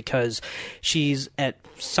for. Because she's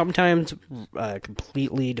sometimes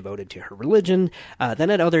completely devoted to her religion. Then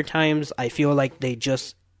at other times, I feel like they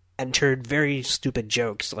just entered very stupid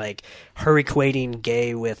jokes, like her equating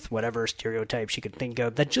gay with whatever stereotype she could think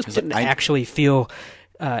of that just didn't actually feel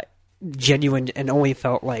genuine and only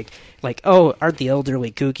felt like oh, aren't the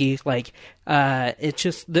elderly kooky? It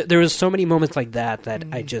just there was so many moments like that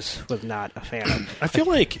I just was not a fan of. I feel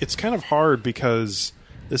like it's kind of hard because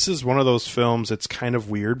this is one of those films that's kind of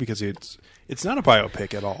weird because it's not a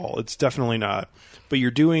biopic at all. It's definitely not. But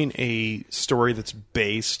you're doing a story that's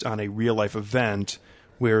based on a real life event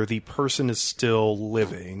where the person is still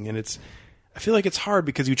living, and I feel like it's hard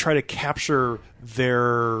because you try to capture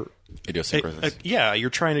their idiosyncrasies.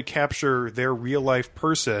 You're trying to capture their real life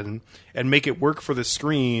person and make it work for the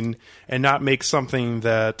screen, and not make something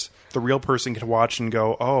that the real person can watch and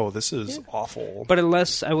go, "Oh, this is awful." But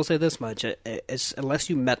I will say this much: unless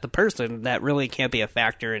you met the person, that really can't be a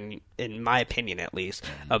factor in my opinion, at least,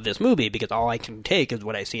 of this movie, because all I can take is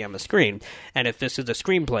what I see on the screen. And if this is a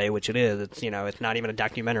screenplay, which it is, it's not even a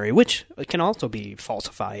documentary, which can also be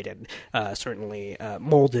falsified and certainly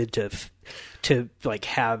molded to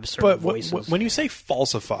have certain voices. But when you say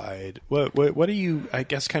falsified, what are you, I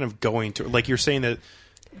guess, kind of going to? Like, you're saying that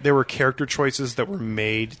there were character choices that were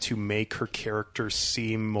made to make her character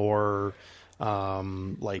seem more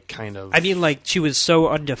kind of... I mean, she was so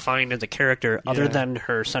undefined as a character, other than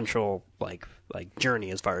her central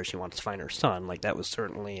journey as far as she wants to find her son. That was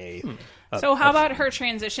certainly So how about her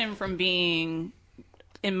transition from being,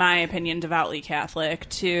 in my opinion, devoutly Catholic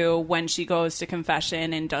to when she goes to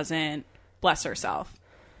confession and doesn't bless herself?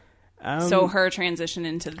 So her transition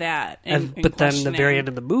into that. But then the very end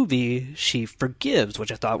of the movie, she forgives,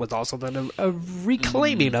 which I thought was also then a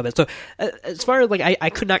reclaiming of it. So as far as I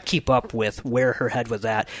could not keep up with where her head was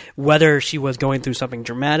at, whether she was going through something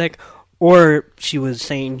dramatic or she was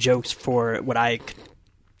saying jokes for what I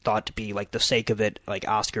thought to be the sake of it,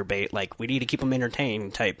 Oscar bait, we need to keep them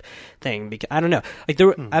entertained type thing. Because I don't know,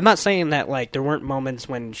 I'm not saying that there weren't moments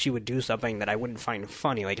when she would do something that I wouldn't find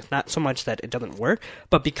funny. It's not so much that it doesn't work,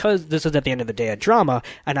 but because this is at the end of the day a drama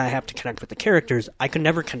and I have to connect with the characters, I could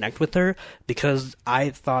never connect with her because I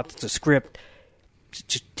thought the script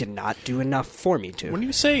just did not do enough for me to. When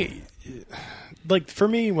you say, for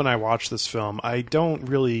me, when I watch this film, I don't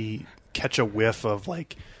really catch a whiff of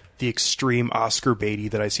the extreme Oscar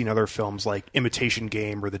baity that I see in other films like Imitation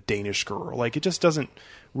Game or The Danish Girl. It just doesn't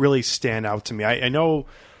really stand out to me. I know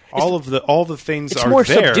all the things it's are more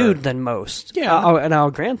there. subdued than most. Yeah,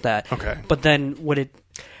 I'll grant that. Okay, but then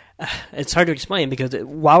it's hard to explain because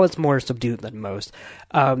while it's more subdued than most,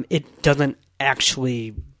 it doesn't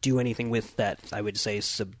actually do anything with that. I would say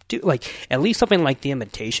subdue, at least something like The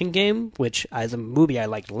Imitation Game, which as a movie I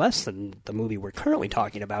liked less than the movie we're currently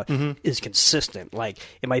talking about, is consistent.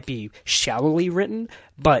 It might be shallowly written,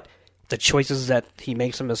 but the choices that he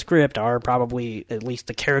makes in the script are probably at least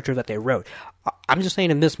the character that they wrote. I'm just saying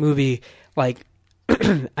in this movie,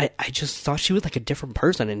 I just thought she was a different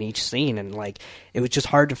person in each scene, and it was just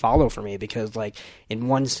hard to follow for me because in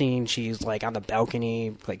one scene she's on the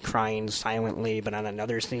balcony crying silently, but on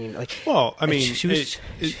another scene well, I mean, she was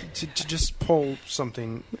to just throw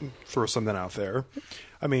something out there.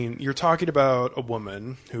 I mean, you're talking about a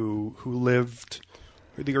woman who lived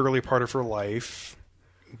the early part of her life.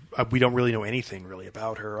 We don't really know anything really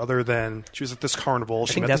about her other than she was at this carnival.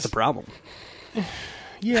 I think that's the problem.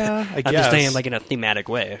 Yeah, I guess. I'm just saying, in a thematic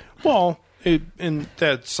way. Well, and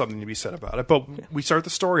that's something to be said about it. But we start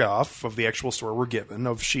the story off of the actual story we're given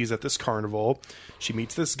of she's at this carnival. She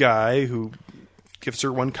meets this guy who gives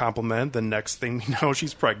her one compliment. The next thing we know,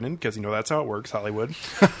 she's pregnant because, that's how it works, Hollywood.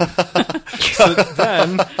 So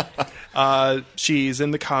then she's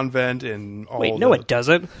in the convent and all Wait, no, it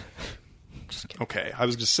doesn't. Okay, I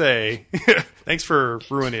was going to say, thanks for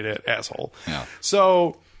ruining it, asshole. Yeah.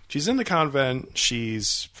 So... she's in the convent.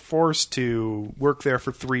 She's forced to work there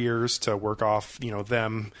for 3 years to work off,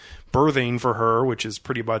 them birthing for her, which is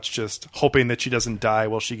pretty much just hoping that she doesn't die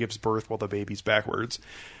while she gives birth while the baby's backwards.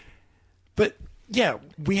 But yeah,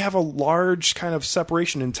 we have a large kind of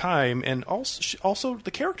separation in time, and also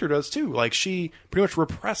the character does too. She pretty much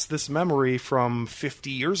repressed this memory from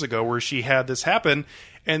 50 years ago where she had this happen,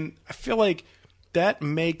 and I feel like that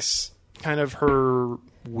makes kind of her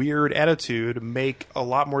weird attitude make a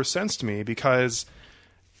lot more sense to me because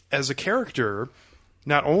as a character,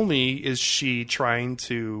 not only is she trying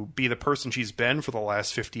to be the person she's been for the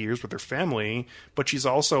last 50 years with her family, but she's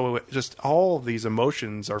also just all of these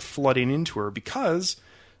emotions are flooding into her because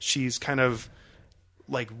she's kind of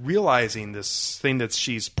like realizing this thing that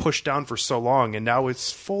she's pushed down for so long, and now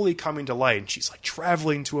it's fully coming to light, and she's like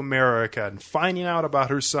traveling to America and finding out about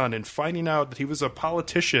her son and finding out that he was a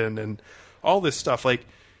politician and all this stuff. Like,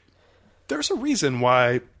 there's a reason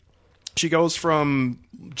why she goes from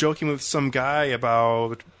joking with some guy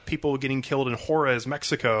about people getting killed in Juarez,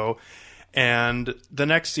 Mexico, and the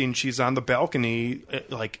next scene she's on the balcony,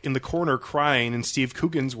 like in the corner crying, and Steve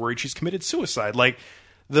Coogan's worried she's committed suicide. Like,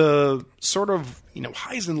 the sort of,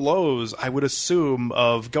 highs and lows, I would assume,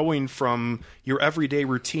 of going from your everyday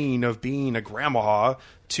routine of being a grandma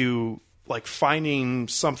to like finding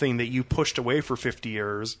something that you pushed away for 50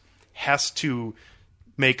 years has to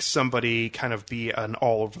make somebody kind of be an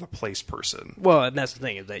all over the place person. Well, and that's the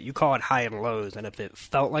thing, is that you call it high and lows, and if it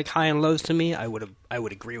felt like high and lows to me, I would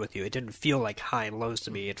agree with you. It didn't feel like high and lows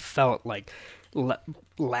to me. It felt like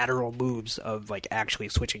lateral moves of like actually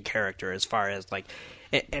switching character, as far as like,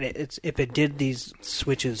 and it's if it did these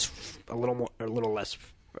switches a little less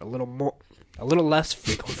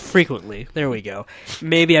frequently. There we go.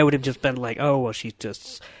 Maybe I would have just been like, oh well, she's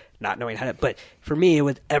just not knowing how to. But for me,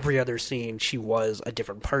 with every other scene, she was a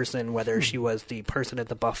different person. Whether she was the person at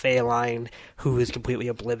the buffet line who is completely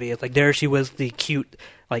oblivious, like there she was the cute,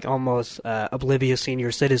 like almost oblivious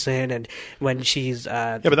senior citizen, and when she's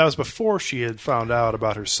yeah, but that was before she had found out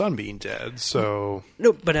about her son being dead. So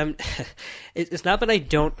no, but it's not that I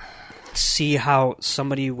don't see how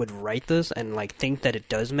somebody would write this and like think that it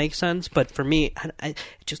does make sense, but for me, it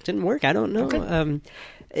just didn't work. I don't know. Okay.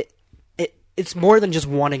 It's more than just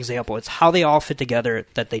one example. It's how they all fit together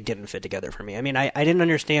that they didn't fit together for me. I mean, I didn't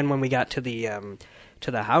understand when we got to the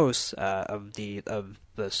house of the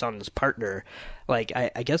son's partner. Like,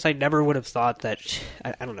 I guess I never would have thought that.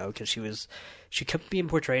 I don't know, because she kept being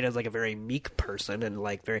portrayed as like a very meek person and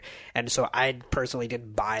like and so I personally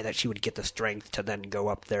didn't buy that she would get the strength to then go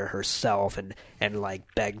up there herself and like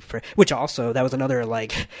beg for, which also that was another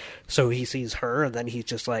like, so he sees her and then he's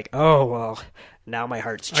just like, oh well, now my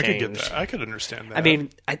heart's changed. I could get that. I could understand that. I mean,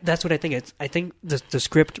 that's what I think. I think the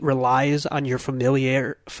script relies on your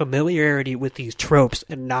familiarity with these tropes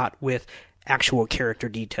and not with actual character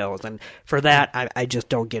details, and for that I just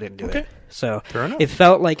don't get into it. So it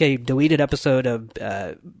felt like a deleted episode of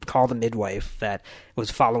Call the Midwife that was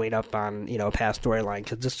following up on a past storyline,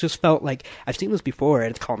 because this just felt like I've seen this before, and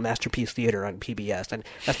it's called Masterpiece Theater on PBS, and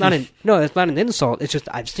that's not that's not an insult. It's just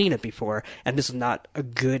I've seen it before, and this is not a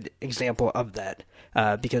good example of that,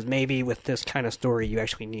 because maybe with this kind of story you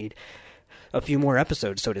actually need a few more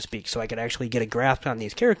episodes, so to speak, so I could actually get a grasp on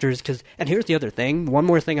these characters. And here's the other thing. One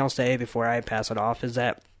more thing I'll say before I pass it off is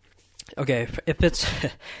that, okay, if it's,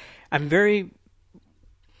 I'm very,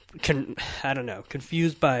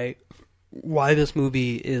 confused by why this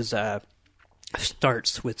movie is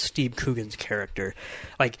starts with Steve Coogan's character.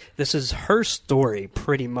 Like, this is her story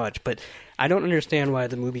pretty much, but I don't understand why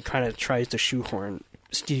the movie kind of tries to shoehorn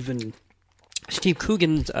Steve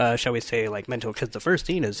Coogan's, shall we say, like mental, because the first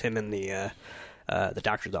scene is him in the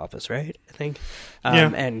doctor's office, right? I think,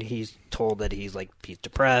 and he's told that he's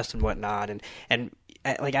depressed and whatnot, and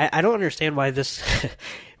I don't understand why this,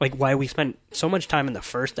 like, why we spent so much time in the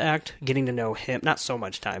first act getting to know him. Not so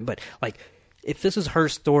much time, but like, if this is her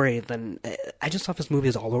story, then I just thought this movie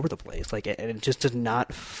is all over the place. Like, and it just does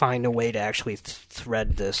not find a way to actually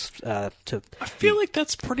thread this. I feel like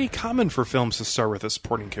that's pretty common for films to start with a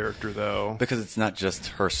supporting character, though, because it's not just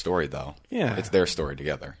her story, though. Yeah, it's their story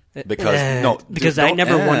together. Because I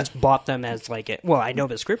never once bought them as like it. Well, I know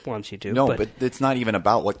the script wants you to. No, but it's not even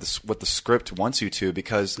about what the script wants you to,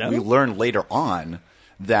 because we learn later on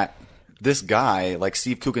that this guy, like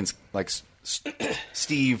Steve Coogan's, like.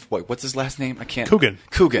 Steve, what's his last name? I can't.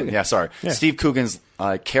 Coogan. Yeah, sorry. Yeah. Steve Coogan's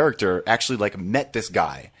character actually like met this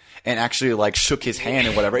guy and actually like shook his hand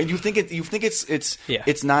and whatever. And you think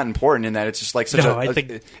it's not important in that it's just like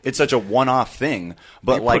it's such a one-off thing.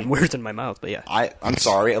 But you're putting words in my mouth. But yeah, I'm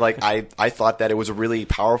sorry. Like I thought that it was a really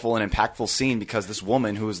powerful and impactful scene, because this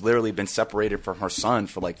woman who has literally been separated from her son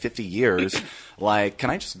for like 50 years. Like, can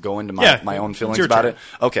I just go into my own feelings about it?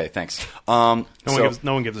 Okay, thanks. No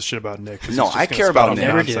one gives a shit about Nick. No, I care about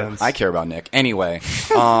Nick. I care about Nick. Anyway,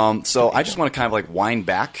 so I just want to kind of like wind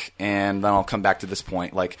back, and then I'll come back to this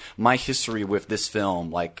point. Like, my history with this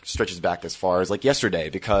film like stretches back as far as like yesterday,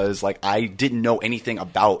 because like I didn't know anything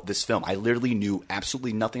about this film. I literally knew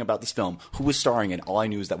absolutely nothing about this film, who was starring in. All I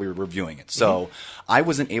knew is that we were reviewing it. So I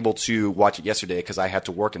wasn't able to watch it yesterday because I had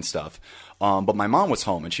to work and stuff. But my mom was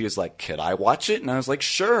home, and she was like, "Could I watch it?" And I was like,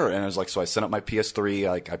 "Sure." And I was like, so I sent up my PS3.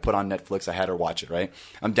 Like, I put on Netflix. I had her watch it. Right.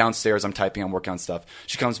 I'm downstairs. I'm typing. I'm working on stuff.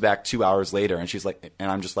 She comes back 2 hours later, and she's like, and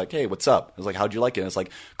I'm just like, "Hey, what's up?" I was like, "How'd you like it?" And it's like,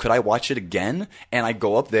 "Could I watch it again?" And I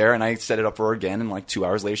go up there, and I set it up for her again. And like 2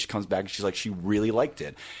 hours later, she comes back, and she's like, she really liked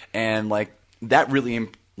it. And like that really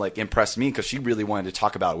impressed me, because she really wanted to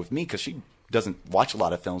talk about it with me, because she doesn't watch a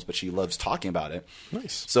lot of films, but she loves talking about it.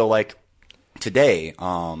 Nice. So like. Today,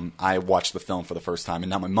 I watched the film for the first time, and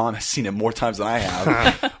now my mom has seen it more times than I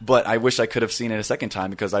have. But I wish I could have seen it a second time,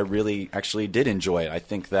 because I really actually did enjoy it. I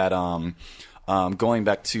think that going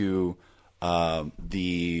back to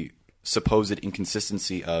the supposed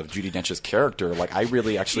inconsistency of Judi Dench's character, like I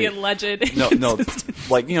really actually the alleged no,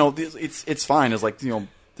 like it's fine. It's like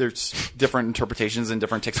there's different interpretations and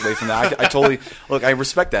different takes away from that. I totally look. I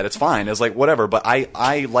respect that. It's fine. It's like whatever. But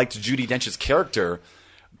I liked Judi Dench's character.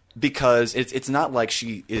 Because it's not like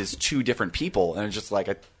she is two different people, and it's just like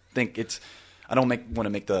I think it's. I don't want to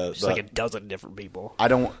make the. It's like a dozen different people. I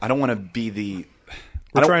don't want to be the.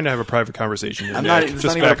 We're trying to have a private conversation. It's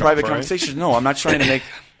not even a private conversation. No, I'm not trying to make.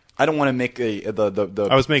 I don't want to make the.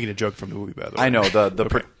 I was making a joke from the movie, by the way. I know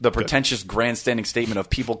the pretentious grandstanding statement of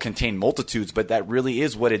people contain multitudes, but that really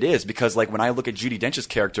is what it is. Because like when I look at Judi Dench's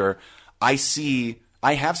character,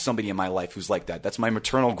 I have somebody in my life who's like that. That's my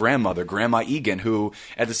maternal grandmother, Grandma Egan, who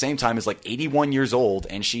at the same time is like 81 years old,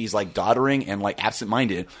 and she's like doddering and like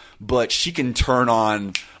absent-minded, but she can turn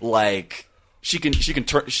on like she can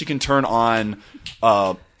turn on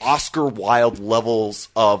Oscar Wilde levels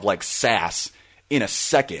of like sass in a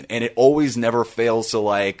second, and it always never fails to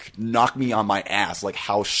like knock me on my ass, like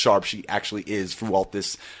how sharp she actually is throughout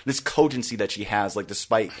this cogency that she has, like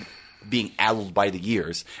despite being addled by the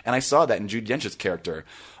years. And I saw that in Judi Dench's character.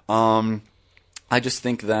 I just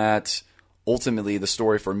think that ultimately the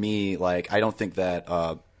story for me, like I don't think that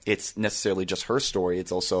it's necessarily just her story.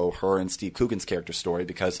 It's also her and Steve Coogan's character story,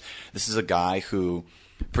 because this is a guy who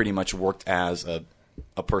pretty much worked as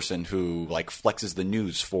a person who like flexes the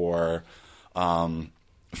news for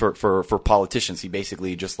politicians. He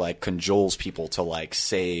basically just like cajoles people to like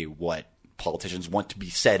say what politicians want to be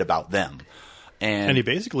said about them. And he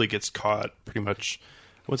basically gets caught pretty much,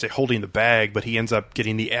 I wouldn't say holding the bag, but he ends up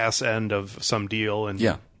getting the ass end of some deal and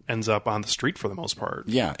ends up on the street for the most part.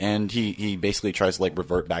 Yeah, and he basically tries to like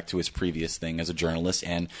revert back to his previous thing as a journalist.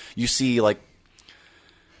 And you see like,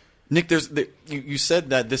 Nick, you said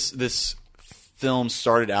that this film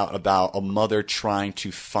started out about a mother trying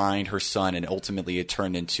to find her son, and ultimately it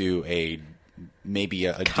turned into maybe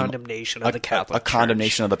a condemnation of the Catholic Church.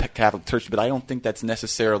 Condemnation of the Catholic Church. But I don't think that's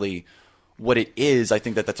necessarily what it is. I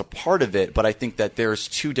think that that's a part of it, but I think that there's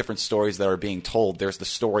two different stories that are being told. There's the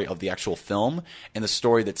story of the actual film and the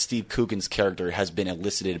story that Steve Coogan's character has been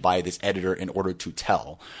elicited by this editor in order to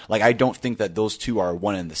tell. Like, I don't think that those two are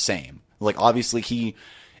one and the same. Like, obviously he,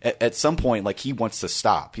 at some point, like, he wants to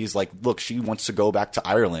stop. He's like, look, she wants to go back to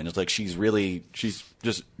Ireland. It's like, she's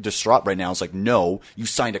just distraught right now. It's like, no, you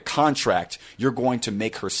signed a contract. You're going to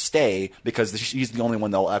make her stay because she's the only one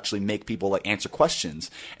that will actually make people, like, answer questions.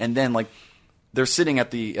 And then, like, they're sitting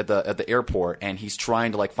at the airport, and he's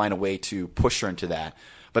trying to like find a way to push her into that,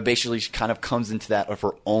 but basically she kind of comes into that of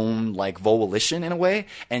her own like volition in a way.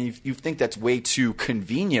 And you think that's way too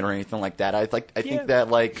convenient or anything like that. I think that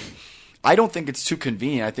like I don't think it's too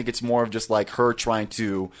convenient. I think it's more of just like her trying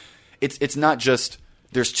to. It's not just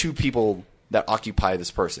there's two people that occupy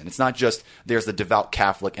this person. It's not just there's the devout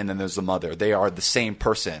Catholic and then there's the mother. They are the same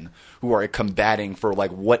person who are combating for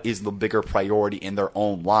like what is the bigger priority in their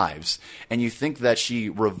own lives. And you think that she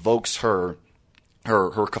revokes her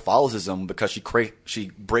Catholicism because she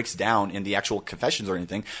breaks down in the actual confessions or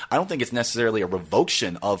anything. I don't think it's necessarily a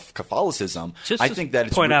revocation of Catholicism. I think that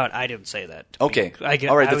it's point out I didn't say that. Okay.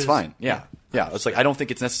 All right, that's fine. Yeah. Yeah, it's like I don't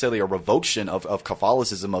think it's necessarily a revocation of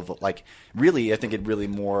Catholicism. Of like, really, I think it really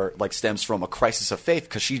more like stems from a crisis of faith,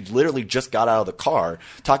 because she literally just got out of the car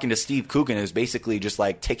talking to Steve Coogan, who's basically just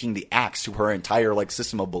like taking the axe to her entire like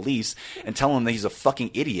system of beliefs and telling him that he's a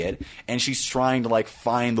fucking idiot, and she's trying to like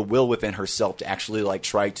find the will within herself to actually like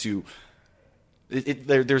try to.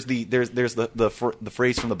 There's the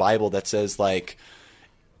phrase from the Bible that says like,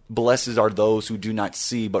 "Blessed are those who do not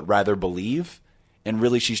see but rather believe." And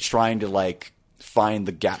really, she's trying to like find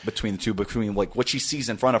the gap between the two, between like what she sees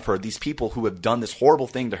in front of her, these people who have done this horrible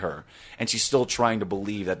thing to her, and she's still trying to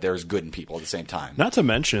believe that there's good in people at the same time. Not to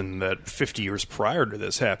mention that 50 years prior to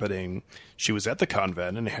this happening, she was at the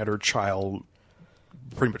convent and had her child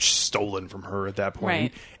pretty much stolen from her at that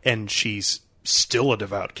point, right. And she's still a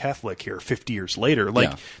devout Catholic here 50 years later.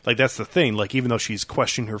 Like that's the thing. Like, even though she's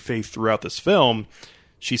questioning her faith throughout this film,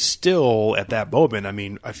 she's still at that moment. I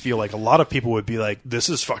mean, I feel like a lot of people would be like, "This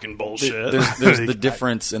is fucking bullshit." There's the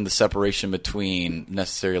difference in the separation between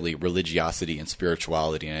necessarily religiosity and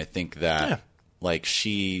spirituality, and I think that like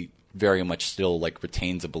she very much still like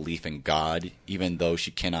retains a belief in God, even though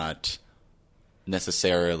she cannot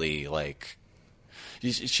necessarily like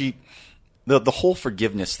she the whole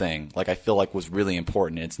forgiveness thing. Like I feel like was really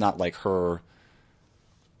important. It's not like her.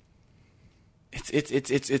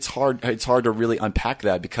 It's hard to really unpack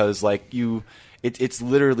that because like it's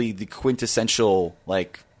literally the quintessential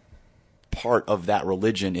like part of that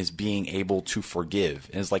religion is being able to forgive.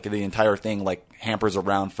 And it's like the entire thing like hampers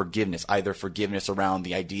around forgiveness, either forgiveness around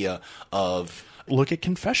the idea of look at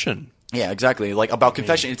confession. Yeah, exactly. Like about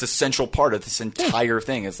confession, it's a central part of this entire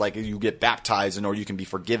thing. It's like you get baptized in order you can be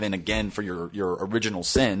forgiven again for your original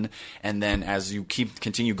sin, and then as you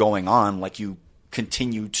continue going on, like you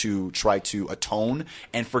continue to try to atone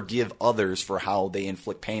and forgive others for how they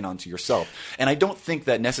inflict pain onto yourself. And I don't think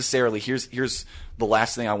that necessarily here's the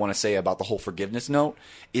last thing I want to say about the whole forgiveness note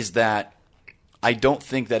is that I don't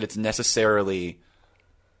think that it's necessarily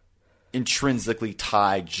intrinsically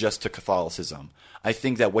tied just to Catholicism. I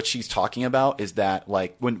think that what she's talking about is that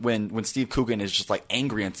like when Steve Coogan is just like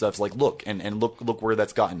angry and stuff, it's like look where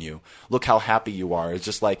that's gotten you. Look how happy you are. It's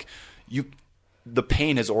just like the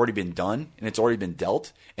pain has already been done and it's already been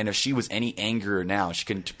dealt. And if she was any angrier now, she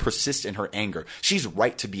can persist in her anger. She's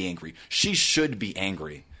right to be angry. She should be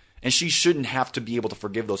angry. And she shouldn't have to be able to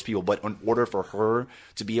forgive those people. But in order for her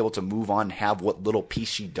to be able to move on and have what little peace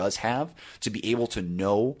she does have, to be able to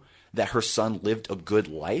know that her son lived a good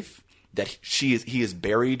life, that he is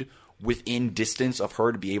buried within distance of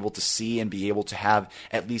her, to be able to see and be able to have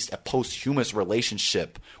at least a posthumous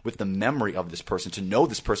relationship with the memory of this person, to know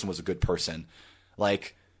this person was a good person.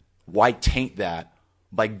 Like, why taint that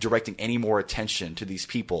by directing any more attention to these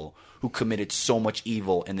people who committed so much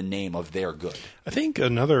evil in the name of their good? I think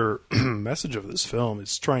another message of this film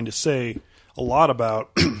is trying to say a lot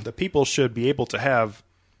about that people should be able to have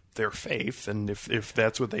their faith, and if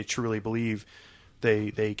that's what they truly believe,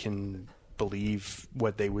 they can believe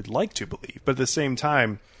what they would like to believe. But at the same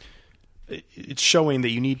time, it's showing that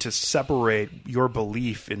you need to separate your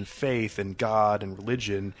belief in faith and God and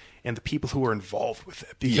religion and the people who are involved with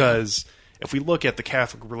it. Because if we look at the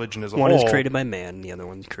Catholic religion as a whole... One is created by man, the other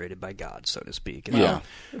one's created by God, so to speak.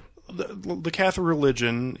 The Catholic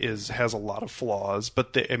religion has a lot of flaws,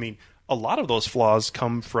 but a lot of those flaws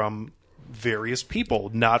come from various people,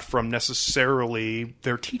 not from necessarily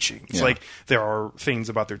their teachings. Like, there are things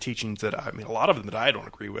about their teachings that, a lot of them that I don't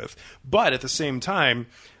agree with. But at the same time,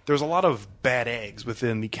 there's a lot of bad eggs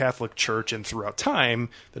within the Catholic Church and throughout time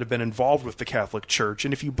that have been involved with the Catholic Church.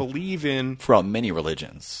 And if you believe in... Throughout many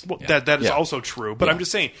religions. Well, that is also true. But I'm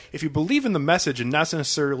just saying, if you believe in the message and not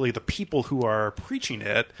necessarily the people who are preaching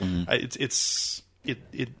it, it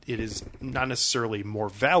is not necessarily more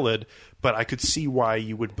valid, but I could see why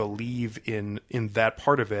you would believe in that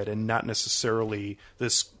part of it and not necessarily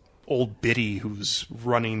this old biddy who's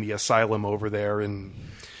running the asylum over there. And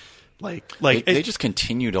they just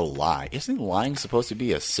continue to lie. Isn't lying supposed to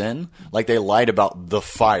be a sin? Like, they lied about the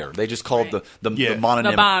fire. They just called the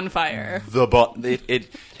mononym the bonfire.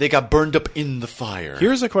 They got burned up in the fire.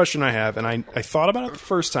 Here's a question I have, and I thought about it the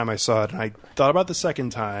first time I saw it, and I thought about it the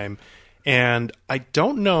second time. And I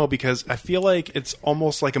don't know, because I feel like it's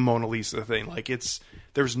almost like a Mona Lisa thing. Like,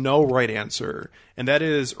 there's no right answer. And that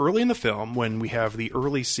is early in the film when we have the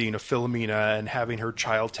early scene of Philomena and having her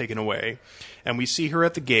child taken away. And we see her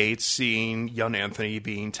at the gates seeing young Anthony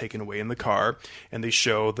being taken away in the car. And they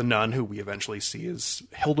show the nun, who we eventually see as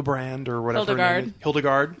Hildebrand or whatever.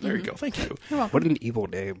 Hildegard. There you go. Thank you. What an evil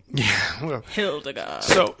name. Yeah. Well, Hildegard.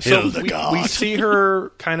 So we see her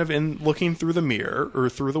kind of looking through the mirror or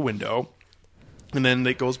through the window. And then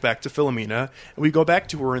it goes back to Philomena. And we go back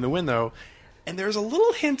to her in the window. And there's a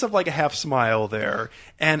little hint of like a half smile there.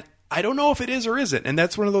 And I don't know if it is or isn't. And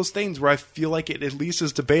that's one of those things where I feel like it at least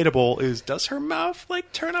is debatable, does her mouth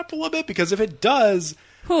like turn up a little bit? Because if it does...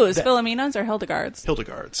 Whose? Philomena's or Hildegard's?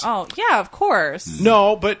 Hildegard's. Oh, yeah, of course.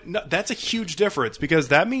 No, that's a huge difference, because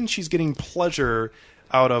that means she's getting pleasure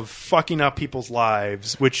out of fucking up people's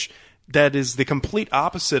lives, which... That is the complete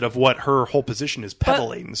opposite of what her whole position is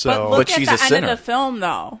peddling. But she's at the end of the film,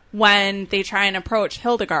 though, when they try and approach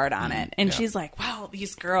Hildegard on it, and she's like, "Wow,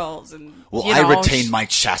 these girls." And I retained my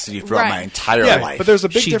chastity throughout my entire life. But there's a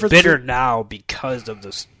big difference. She's bitter now because of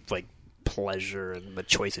this pleasure and the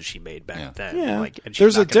choices she made back then. Yeah, and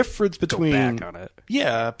there's a difference between go back on it.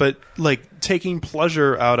 Yeah, but taking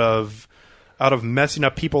pleasure out of out of messing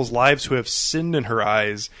up people's lives who have sinned in her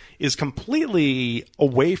eyes is completely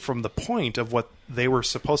away from the point of what they were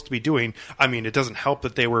supposed to be doing. I mean, it doesn't help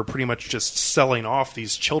that they were pretty much just selling off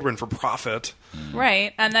these children for profit.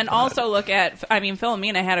 Right. And then also look at, I mean,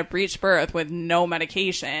 Philomena had a breech birth with no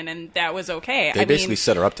medication, and that was okay. They basically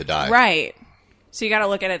set her up to die. Right. So you got to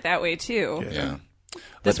look at it that way, too. Yeah.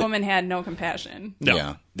 This woman had no compassion. No.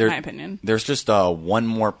 Yeah. In my opinion. There's just one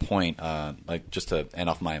more point, like just to end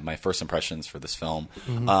off my first impressions for this film.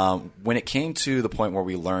 When it came to the point where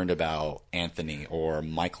we learned about Anthony or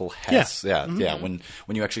Michael Hess, when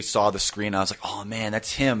you actually saw the screen, I was like, oh man,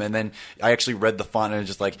 that's him. And then I actually read the font and it was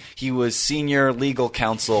just like, he was senior legal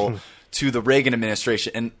counsel to the Reagan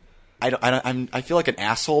administration. And I feel like an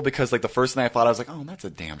asshole because like the first thing I thought, I was like, oh, that's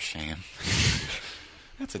a damn shame.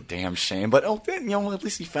 That's a damn shame. But, at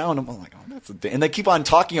least he found him. I'm like, oh, that's a damn... And they keep on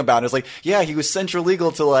talking about it. It's like, yeah, he was central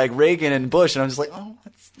legal to, like, Reagan and Bush. And I'm just like, oh,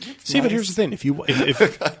 that's See, nice. but here's the thing.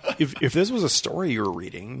 If this was a story you were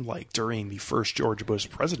reading, like, during the first George Bush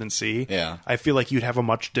presidency, I feel like you'd have a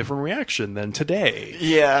much different reaction than today.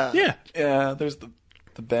 Yeah. Yeah. Yeah, there's the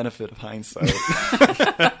benefit of hindsight.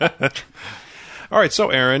 All right, so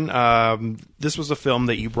Aaron, this was a film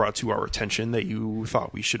that you brought to our attention that you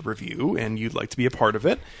thought we should review, and you'd like to be a part of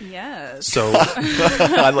it. Yes. So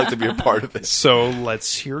I'd like to be a part of it. So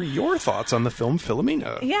let's hear your thoughts on the film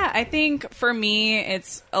Philomena. Yeah, I think for me,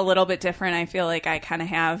 it's a little bit different. I feel like I kind of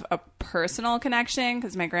have a personal connection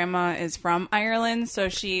because my grandma is from Ireland, so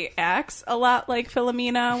she acts a lot like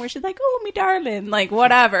Philomena, where she's like, oh, me darling, like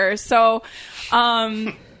whatever. So,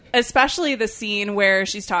 especially the scene where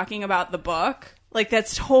she's talking about the book. Like,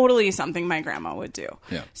 that's totally something my grandma would do.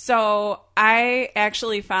 Yeah. So I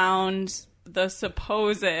actually found the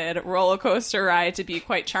supposed roller coaster ride to be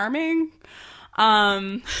quite charming.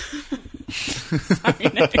 Sorry,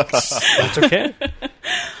 Nick. That's okay.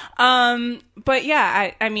 But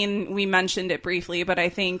yeah, I mean, we mentioned it briefly, but I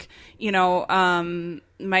think,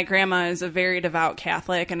 my grandma is a very devout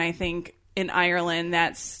Catholic, and I think in Ireland,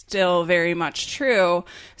 that's still very much true.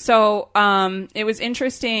 So it was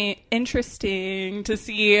interesting to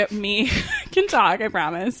see me. I can talk, I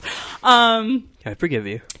promise. I forgive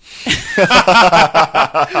you. This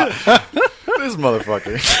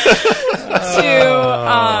motherfucker.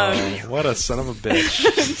 What a son of a bitch.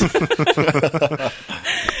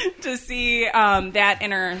 To see that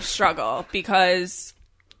inner struggle, because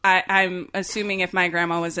I'm assuming if my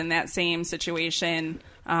grandma was in that same situation,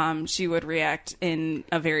 she would react in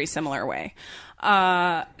a very similar way.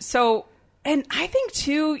 And I think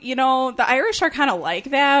too, the Irish are kind of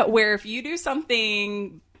like that, where if you do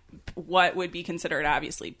something what would be considered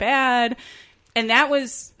obviously bad, and that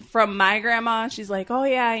was from my grandma, she's like, oh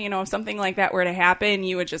yeah, if something like that were to happen,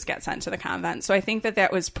 you would just get sent to the convent. So I think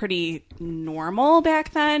that was pretty normal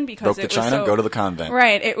back then, because broke the China, go to the convent.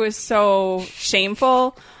 Right. It was so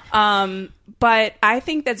shameful. But I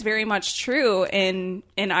think that's very much true in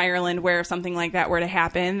Ireland, where if something like that were to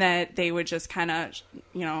happen, that they would just kind of,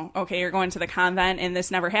 okay, you're going to the convent and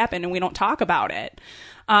this never happened and we don't talk about it.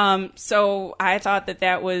 So I thought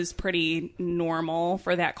that was pretty normal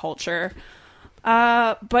for that culture.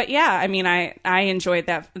 But yeah, I mean, I enjoyed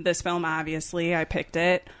this film, obviously. I picked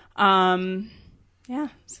it. Yeah,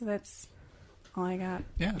 so that's all I got.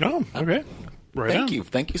 Yeah. Oh, okay. Right. Thank you.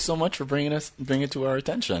 Thank you so much for bringing it to our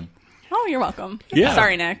attention. Oh, you're welcome. Yeah.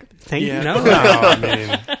 Sorry, Nick. Thank you. No, I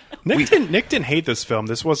mean, Nick didn't hate this film.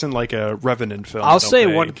 This wasn't like a Revenant film. I'll say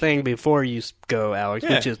one thing before you go, Alex,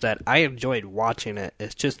 Yeah. which is that I enjoyed watching it.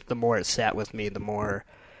 It's just the more it sat with me, the more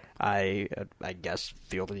I guess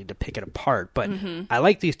feel the need to pick it apart. But I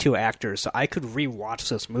like these two actors, so I could rewatch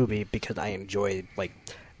this movie because I enjoyed like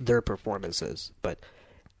their performances. But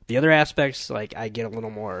the other aspects, like, I get a little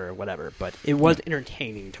more whatever, but it was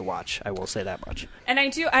entertaining to watch. I will say that much. And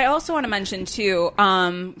I also want to mention too,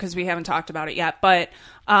 because we haven't talked about it yet, but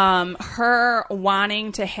her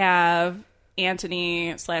wanting to have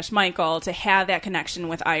Anthony/Michael to have that connection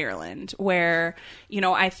with Ireland, where,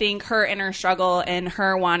 I think her inner struggle and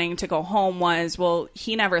her wanting to go home was, well,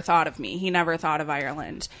 he never thought of me. He never thought of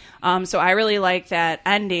Ireland. So I really like that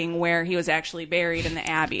ending where he was actually buried in the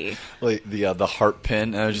Abbey. Like the harp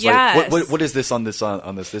pin. And I was just Yes. like, what is this on this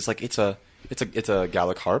on this? It's like it's a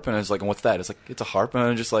Gaelic harp, and I was like, and what's that? It's like it's a harp, and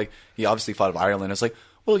I'm just like, he obviously thought of Ireland. It's like,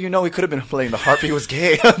 well, he could have been playing the harp. He was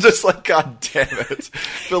gay. I'm just like, God damn it.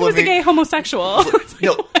 He was a gay homosexual.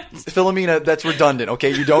 Philomena, that's redundant, okay?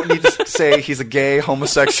 You don't need to say he's a gay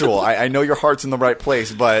homosexual. I know your heart's in the right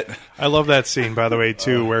place, but... I love that scene, by the way,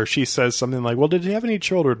 too, where she says something like, well, did you have any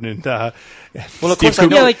children? And of Steve course I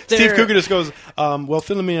know. Yeah, like Steve they're- Coogan just goes, well,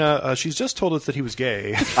 Philomena, she's just told us that he was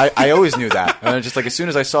gay. I always knew that. And just like, as soon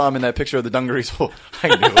as I saw him in that picture of the dungarees, well, I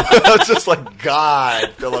knew. I was just like,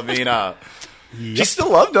 God, Philomena. She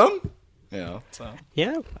still loved him. Yeah. So,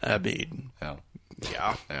 Yeah. I mean, yeah.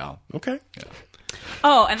 yeah. Yeah. Okay.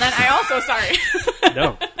 Oh, and then I also, sorry.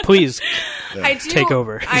 No. Please I do, take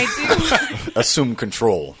over. I do. Assume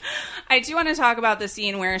control. I do want to talk about the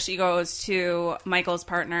scene where she goes to Michael's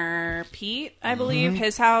partner, Pete, I believe,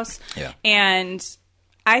 his house. Yeah. And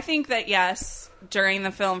I think that, yes, during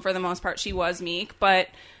the film, for the most part, she was meek, but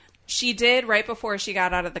she did, right before she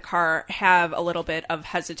got out of the car, have a little bit of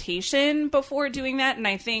hesitation before doing that. And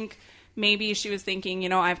I think maybe she was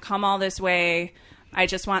thinking, I've come all this way. I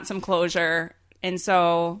just want some closure. And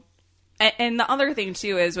so... And the other thing,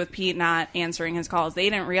 too, is with Pete not answering his calls, they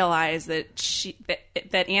didn't realize that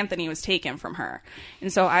that Anthony was taken from her.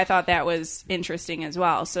 And so I thought that was interesting as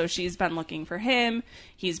well. So she's been looking for him.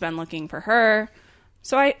 He's been looking for her.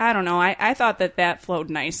 So I don't know. I thought that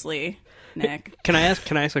flowed nicely, Nick. Can I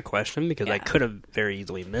ask a question? Because I could have very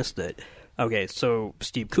easily missed it. Okay, so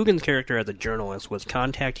Steve Coogan's character as a journalist was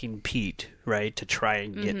contacting Pete, right, to try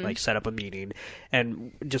and get, set up a meeting.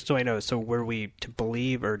 And just so I know, so were we to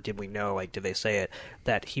believe, or did we know, did they say it,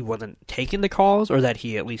 that he wasn't taking the calls, or that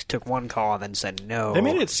he at least took one call and then said no? They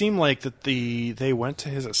made it seem like that they went to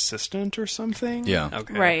his assistant or something. Yeah.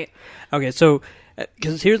 Okay. Right. Okay, so...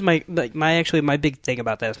 Because here's my big thing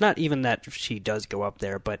about that. It's not even that she does go up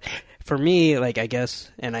there, but for me, I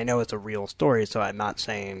guess, and I know it's a real story, so I'm not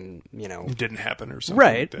saying, It didn't happen or something.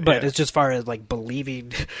 right, like that, but yeah. it's just far as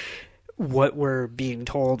believing what we're being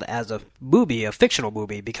told as a movie, a fictional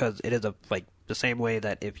movie, because it is the same way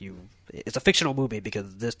that it's a fictional movie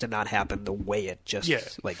because this did not happen the way it just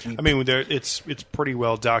it's pretty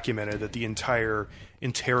well documented that the entire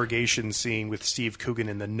interrogation scene with Steve Coogan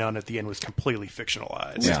and the nun at the end was completely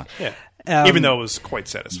fictionalized. Yeah. Even though it was quite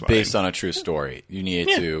satisfying. Based on a true story. You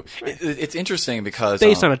needed to... It's interesting because...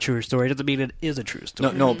 based on a true story doesn't mean it is a true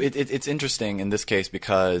story. No, it's interesting in this case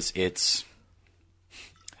because it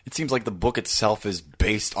seems like the book itself is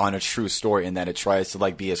based on a true story in that it tries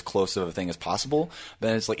to be as close of a thing as possible.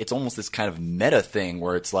 But it's almost this kind of meta thing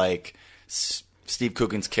where it's Steve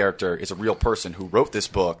Coogan's character is a real person who wrote this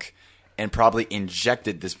book and probably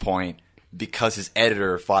injected this point because his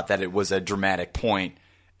editor thought that it was a dramatic point,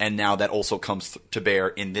 and now that also comes to bear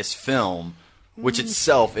in this film, which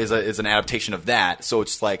itself is an adaptation of that. So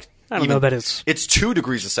it's I don't know that it's 2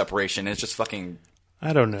 degrees of separation, and it's just fucking...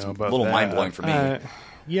 I don't know about a little that. mind-blowing for me.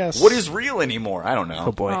 Yes. What is real anymore? I don't know.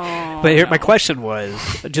 Oh boy! But here, my question was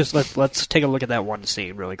just let's take a look at that one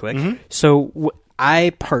scene really quick. So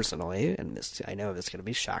I personally, and I know this is going to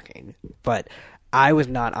be shocking, but I was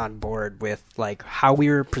not on board with how we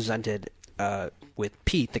were presented with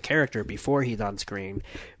Pete, the character, before he's on screen,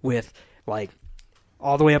 with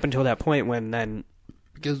all the way up until that point when then.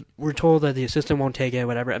 Because we're told that the assistant won't take it,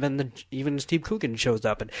 whatever, and then even Steve Coogan shows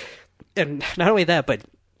up, and not only that, but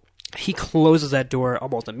he closes that door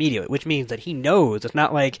almost immediately, which means that he knows. It's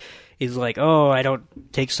not like he's oh, I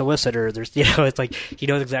don't take solicitor. There's, it's he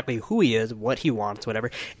knows exactly who he is, what he wants,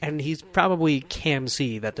 whatever, and he's probably can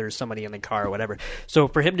see that there's somebody in the car or whatever. So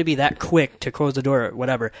for him to be that quick to close the door,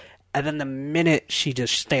 whatever, and then the minute she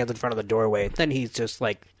just stands in front of the doorway, then he's just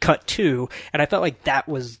cut to, and I felt like that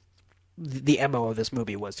was the MO of this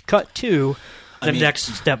movie was cut to the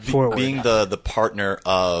next step forward. Being the partner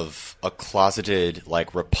of a closeted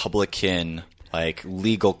Republican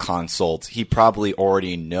legal consult, he probably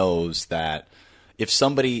already knows that if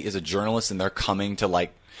somebody is a journalist and they're coming to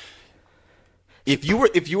if you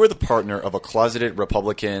were the partner of a closeted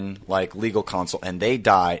Republican legal consult and they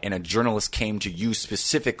died and a journalist came to you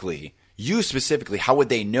specifically, how would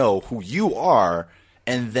they know who you are?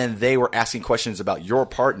 And then they were asking questions about your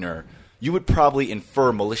partner. You would probably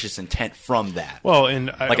infer malicious intent from that. Well,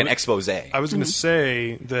 and an expose. I was going to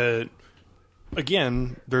say that,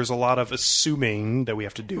 again, there's a lot of assuming that we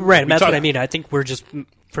have to do. Right, and that's what I mean. I think we're just...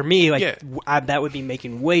 For me, that would be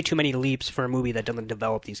making way too many leaps for a movie that doesn't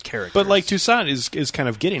develop these characters. But Toussaint is kind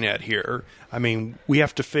of getting at here. I mean, we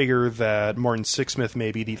have to figure that Martin Sixsmith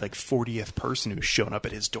may be the 40th person who's shown up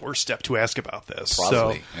at his doorstep to ask about this.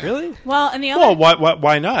 Probably. So, yeah. Really? Well, and the other... Well,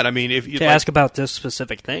 why not? I mean, if you to ask about this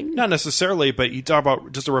specific thing? Not necessarily, but you talk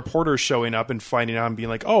about just a reporter showing up and finding out and being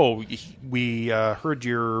oh, we heard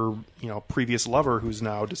your previous lover who's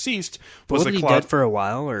now deceased was Wasn't he dead for a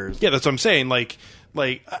while? Or yeah, that's what I'm saying.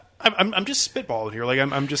 Like, I'm just spitballing here. Like,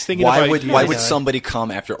 I'm just thinking. Why of would ideas. somebody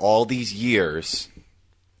come after all these years,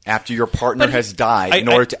 after your partner has died, in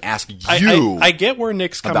order to ask you? I get where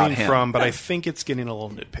Nick's coming him. from, but I think it's getting a little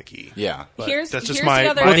nitpicky. Yeah, but Here's- that's just here's my. the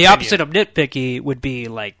other- my Well, the opinion. opposite of nitpicky would be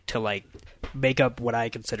like to like make up what I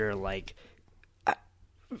consider like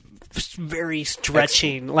very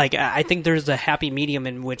stretching. Like I think there's a happy medium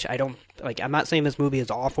in which I don't like. I'm not saying this movie is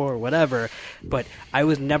awful or whatever, but I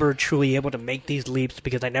was never truly able to make these leaps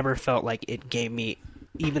because I never felt like it gave me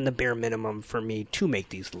even the bare minimum for me to make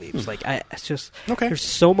these leaps. Like it's just there's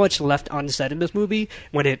so much left unsaid in this movie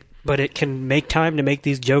but it can make time to make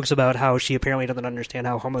these jokes about how she apparently doesn't understand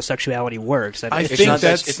how homosexuality works. I it's think not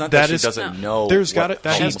that's it's not that that she is- doesn't know There's what gotta-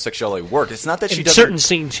 that has- homosexuality works. It's not that she in doesn't. certain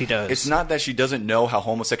scenes she does. It's not that she doesn't know how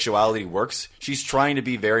homosexuality works. She's trying to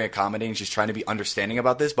be very accommodating. She's trying to be understanding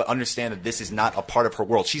about this, but understand that this is not a part of her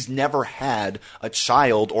world. She's never had a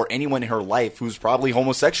child or anyone in her life who's probably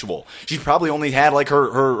homosexual. She's probably only had like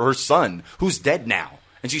her son, who's dead now,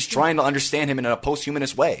 and she's trying to understand him in a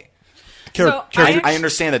post-humanist way. I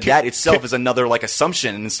understand that itself is another like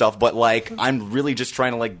assumption and stuff, but like I'm really just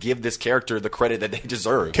trying to like give this character the credit that they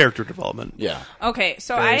deserve. Character development. Yeah. Okay,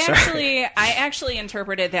 so Very I actually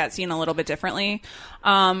interpreted that scene a little bit differently.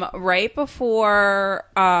 Right before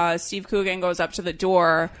Steve Coogan goes up to the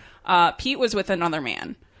door, Pete was with another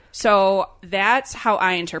man. So that's how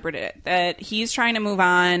I interpret it. That he's trying to move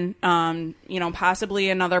on, possibly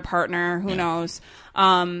another partner, who knows.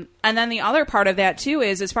 And then the other part of that too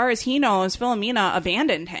is, as far as he knows, Philomena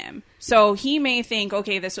abandoned him. So he may think,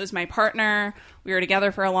 okay, this was my partner. We were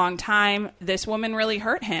together for a long time. This woman really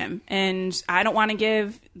hurt him, and I don't want to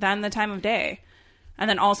give them the time of day. And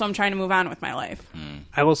then also I'm trying to move on with my life.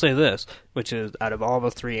 I will say this, which is out of all the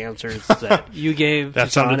three answers that you gave,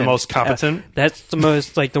 That sounded the most competent. That's the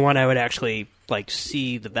most like the one I would actually like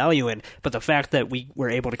see the value in. But the fact that we were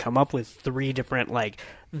able to come up with three different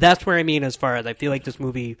that's where I mean, as far as I feel like this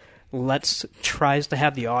movie tries to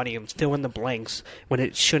have the audience fill in the blanks when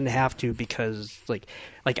it shouldn't have to, because like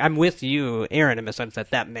I'm with you, Aaron, in the sense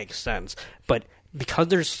that makes sense. But because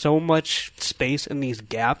there's so much space in these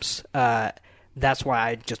gaps, that's why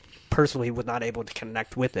I just personally was not able to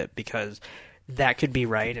connect with it, because that could be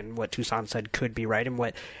right, and what Tucson said could be right, and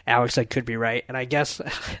what Alex said could be right. And I guess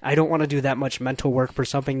I don't want to do that much mental work for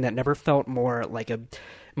something that never felt more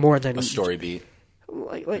than A story beat.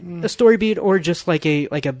 like a story beat, or just like a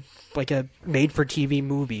made for TV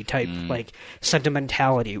movie type like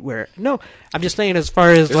sentimentality. Where I'm just saying, as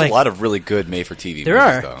far as There's a lot of really good made for TV there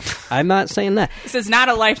movies, are. though. I'm not saying that. This is not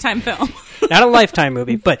a Lifetime film. Not a Lifetime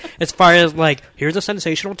movie, but as far as here's a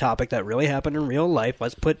sensational topic that really happened in real life.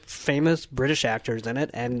 Let's put famous British actors in it,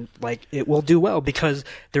 and it will do well because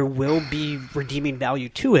there will be redeeming value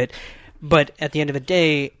to it. But at the end of the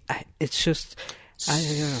day, it's just.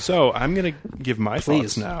 So I'm going to give my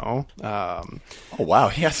thoughts now. Oh wow,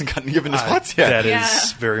 he hasn't given his thoughts yet. That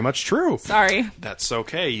is very much true. Sorry. That's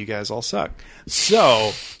okay. You guys all suck.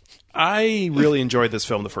 So I really enjoyed this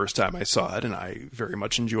film the first time I saw it, and I very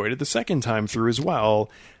much enjoyed it the second time through as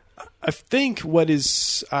well. I think what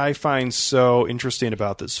I find so interesting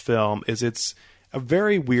about this film is it's a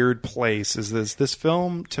very weird place. This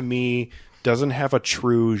film to me doesn't have a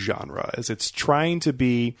true genre, as it's trying to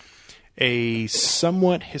be a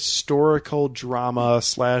somewhat historical drama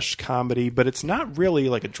 / comedy, but it's not really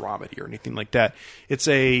like a dramedy or anything like that. It's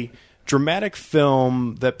a dramatic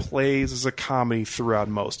film that plays as a comedy throughout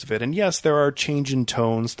most of it. And yes, there are changing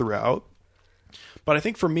tones throughout. But I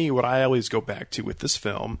think for me, what I always go back to with this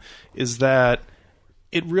film is that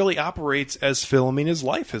it really operates as Philomena's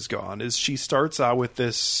life has gone. Is she starts out with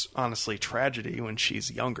this, honestly, tragedy when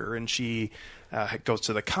she's younger, and she goes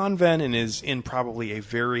to the convent and is in probably a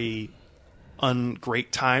very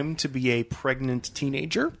great time to be a pregnant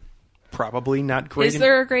teenager. Probably not great. Is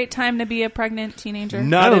there a great time to be a pregnant teenager?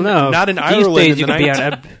 I don't know. Not in These Ireland. days you in the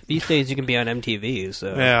can be these days you can be on MTV.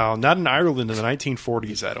 So well, not in Ireland in the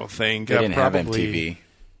 1940s. I don't think They didn't have probably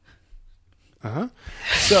MTV.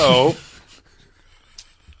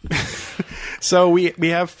 So we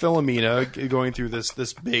have Philomena going through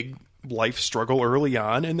this big life struggle early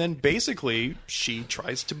on, and then basically she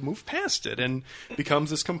tries to move past it and becomes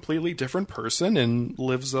this completely different person and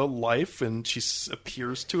lives a life, and she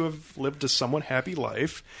appears to have lived a somewhat happy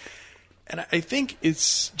life. And I think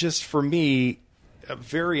it's just, for me,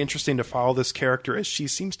 very interesting to follow this character, as she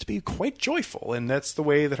seems to be quite joyful, and that's the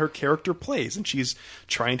way that her character plays, and she's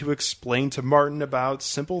trying to explain to Martin about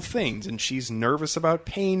simple things, and she's nervous about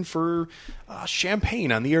paying for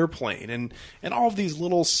champagne on the airplane, and all of these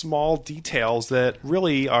little small details that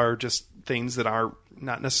really are just things that are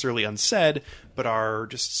not necessarily unsaid, but are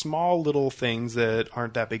just small little things that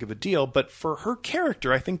aren't that big of a deal. But for her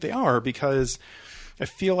character, I think they are, because I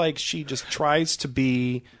feel like she just tries to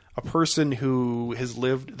be a person who has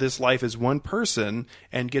lived this life as one person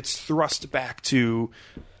and gets thrust back to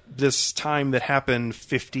this time that happened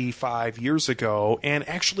 55 years ago and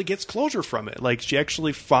actually gets closure from it. Like, she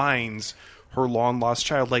actually finds her long lost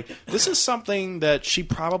child. Like, this is something that she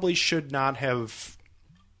probably should not have.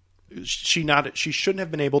 She shouldn't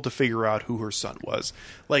have been able to figure out who her son was.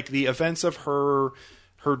 Like, the events of her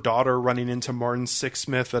daughter running into Martin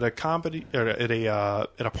Sixsmith at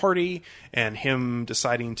a party, and him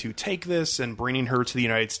deciding to take this and bringing her to the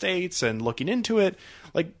United States and looking into it.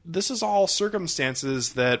 Like, this is all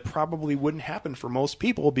circumstances that probably wouldn't happen for most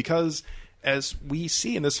people, because as we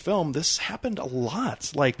see in this film, this happened a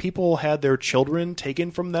lot. Like, people had their children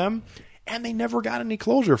taken from them and they never got any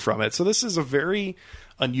closure from it. So this is a very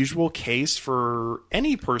unusual case for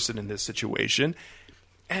any person in this situation.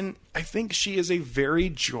 And I think she is a very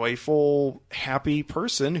joyful, happy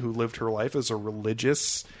person who lived her life as a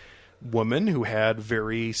religious woman who had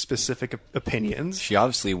very specific opinions. She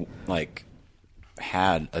obviously, like,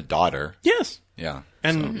 had a daughter. Yes. Yeah.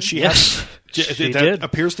 And she Yes. She that did.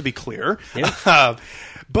 appears to be clear. Yeah.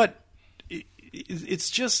 But it's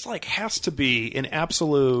just like has to be an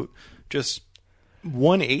absolute just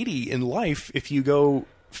 180 in life if you go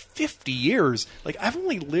 50 years. Like, I'm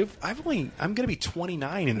going to be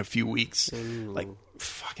 29 in a few weeks. Like,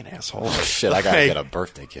 fucking asshole. Oh, shit, I gotta get a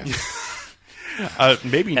birthday gift.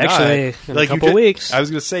 Maybe Actually, not. in a couple weeks. I was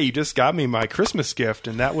going to say, you just got me my Christmas gift,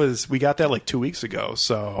 and we got that like 2 weeks ago,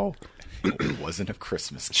 so. It wasn't a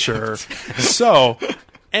Christmas gift. Sure. So,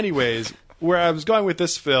 anyways, where I was going with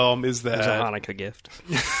this film is that. It was a Hanukkah gift.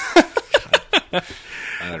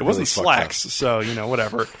 It wasn't slacks, so,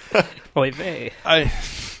 whatever. Oy vey.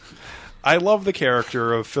 I love the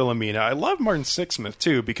character of Philomena. I love Martin Sixsmith,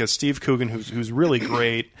 too, because Steve Coogan, who's really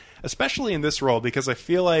great, especially in this role, because I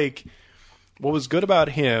feel like what was good about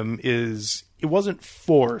him is it wasn't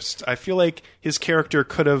forced. I feel like his character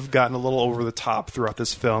could have gotten a little over the top throughout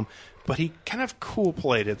this film, but he kind of cool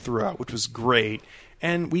played it throughout, which was great.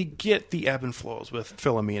 And we get the ebb and flows with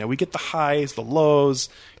Philomena. We get the highs, the lows,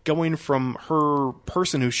 going from her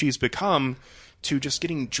person who she's become to just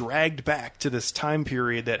getting dragged back to this time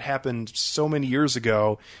period that happened so many years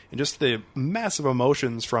ago, and just the massive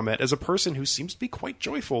emotions from it as a person who seems to be quite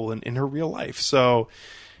joyful in her real life. So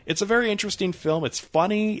it's a very interesting film. It's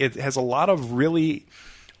funny. It has a lot of really,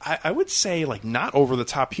 I would say, like, not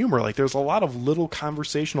over-the-top humor. Like, there's a lot of little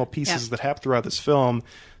conversational pieces that happen throughout this film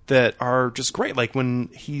that are just great. Like when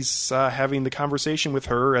he's having the conversation with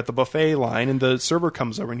her at the buffet line, and the server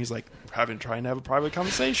comes over and he's like, trying to have a private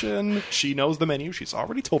conversation. She knows the menu. She's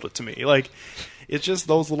already told it to me. Like, it's just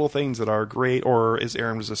those little things that are great. Or as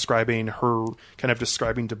Aaron was describing, her kind of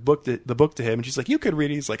describing the book to him, and she's like, you could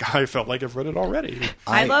read it. He's like, I felt like I've read it already.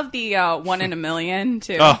 I love the 1 in a million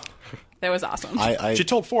too. Oh. That was awesome. She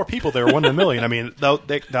told 4 people they were 1 in a million. I mean,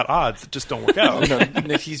 that odds just don't work out.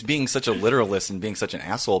 He's being such a literalist and being such an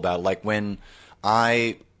asshole about it. Like when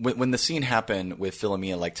the scene happened with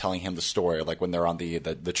Philomena, like telling him the story, like when they're on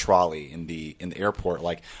the trolley in the airport,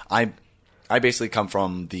 like I basically come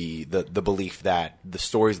from the belief that the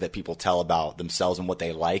stories that people tell about themselves and what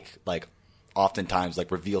they like oftentimes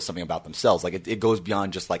like reveal something about themselves. Like it goes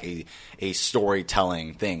beyond just like a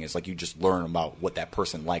storytelling thing. It's like you just learn about what that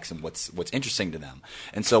person likes and what's interesting to them.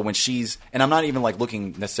 And so when and I'm not even like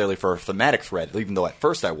looking necessarily for a thematic thread, even though at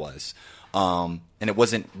first I was, and it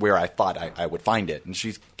wasn't where I thought I would find it. And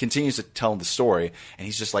she continues to tell the story, and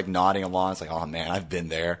he's just like nodding along. It's like, oh man, I've been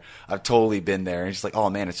there. I've totally been there. And she's like, oh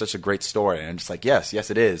man, it's such a great story. And I'm just like, yes,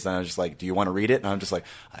 it is. And I'm just like, do you want to read it? And I'm just like,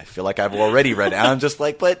 I feel like I've already read it. And I'm just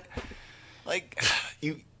like, but like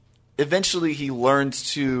eventually he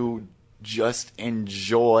learns to just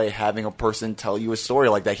enjoy having a person tell you a story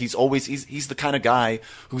like that. He's the kind of guy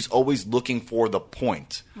who's always looking for the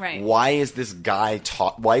point. Right. Why is this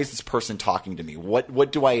person talking to me?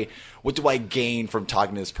 What do I gain from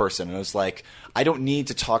talking to this person? And I was like, I don't need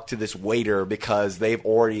to talk to this waiter because I've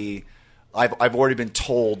already been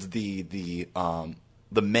told the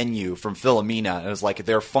menu from Philomena, and it was like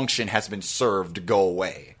their function has been served, go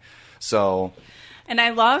away. So, and I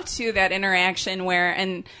love too that interaction where,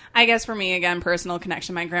 and I guess for me again, personal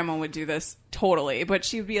connection. My grandma would do this totally, but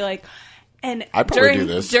she'd be like, and I probably do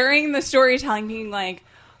this during the storytelling, being like,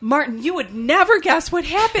 Martin, you would never guess what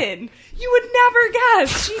happened. You would never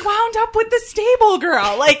guess. She wound up with the stable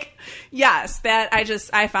girl. Like, yes,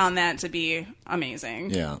 I found that to be amazing.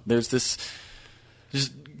 Yeah, there's this.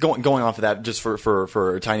 Just going off of that, just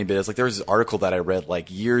for a tiny bit, it's like there was this article that I read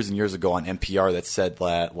like years and years ago on NPR that said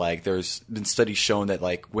that like there's been studies showing that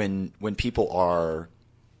like when people are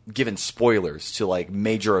given spoilers to like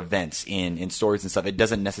major events in stories and stuff, it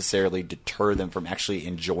doesn't necessarily deter them from actually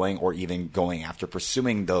enjoying or even going after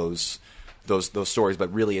pursuing those stories,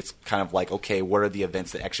 but really it's kind of like, okay, what are the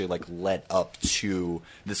events that actually like led up to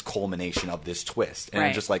this culmination of this twist? And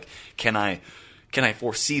I'm just like, can I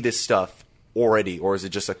foresee this stuff already, or is it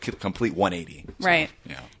just a complete 180? So, right.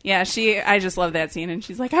 Yeah. I just love that scene, and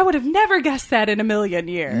she's like, I would have never guessed that in a million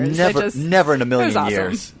years. Never in a million awesome.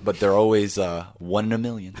 years, but they're always 1 in a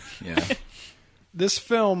million. Yeah. This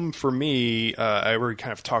film, for me, I already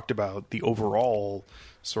kind of talked about the overall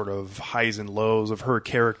sort of highs and lows of her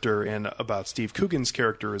character and about Steve Coogan's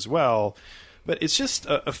character as well. But it's just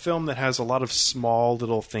a film that has a lot of small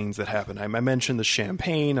little things that happen. I mentioned the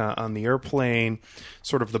champagne on the airplane,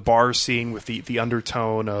 sort of the bar scene with the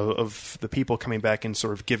undertone of the people coming back and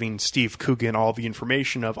sort of giving Steve Coogan all the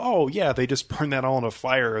information of, oh, yeah, they just burned that all in a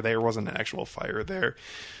fire. There wasn't an actual fire there.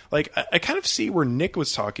 Like, I kind of see where Nick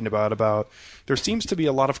was talking about there seems to be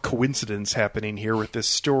a lot of coincidence happening here with this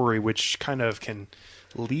story, which kind of can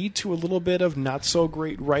lead to a little bit of not so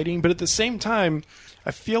great writing. But at the same time,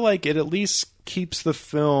 I feel like it at least keeps the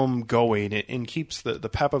film going and keeps the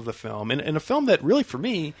pep of the film. And a film that really, for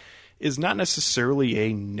me, is not necessarily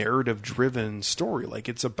a narrative-driven story. Like,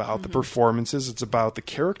 it's about the performances, it's about the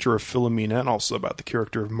character of Philomena, and also about the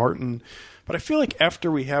character of Martin. But I feel like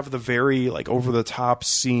after we have the very, like, over-the-top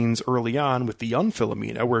scenes early on with the young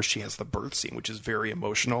Philomena, where she has the birth scene, which is very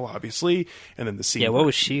emotional, obviously, and then the scene... Yeah, what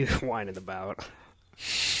was she whining about?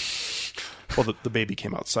 Well, the baby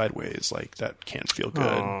came out sideways. Like, that can't feel good.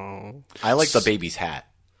 Aww. I like the baby's hat.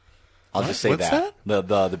 I'll just say What's that.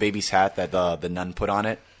 The baby's hat that the nun put on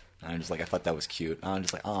it. I'm just like, I thought that was cute. I'm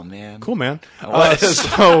just like, oh, man. Cool, man. But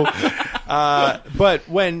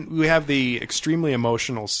when we have the extremely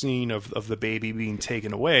emotional scene of the baby being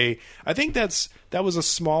taken away, I think that was a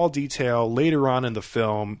small detail later on in the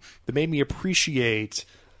film that made me appreciate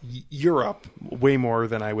Europe way more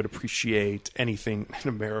than I would appreciate anything in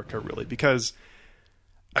America, really, because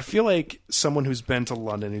I feel like someone who's been to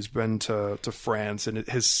London, who's been to France, and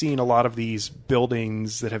has seen a lot of these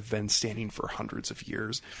buildings that have been standing for hundreds of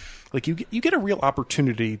years, like you get a real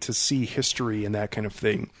opportunity to see history and that kind of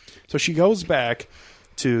thing. So she goes back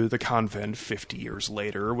to the convent 50 years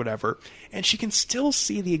later or whatever, and she can still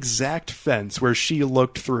see the exact fence where she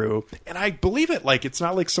looked through, and I believe it. Like, it's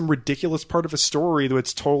not like some ridiculous part of a story that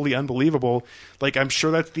it's totally unbelievable. Like, I'm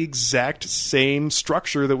sure that's the exact same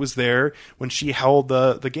structure that was there when she held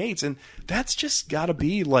the gates, and that's just gotta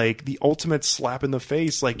be like the ultimate slap in the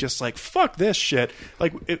face. Like, just like, fuck this shit.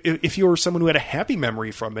 Like, if you were someone who had a happy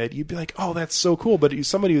memory from it, you'd be like, oh, that's so cool. But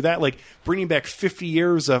somebody who that, like, bringing back 50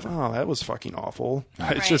 years of, oh, that was fucking awful.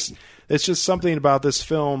 Right. It's just something about this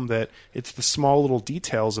film that it's the small little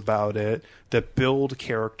details about it that build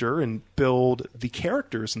character and build the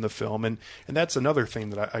characters in the film, and that's another thing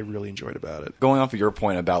that I really enjoyed about it. Going off of your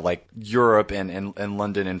point about like Europe and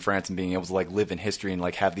London and France and being able to like live in history and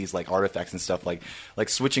like have these like artifacts and stuff, like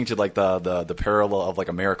switching to like the parallel of like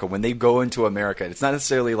America, when they go into America, it's not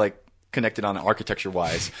necessarily like connected on architecture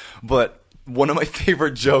wise, but one of my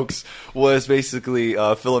favorite jokes was basically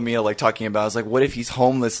Philomena like talking about, I was like, what if he's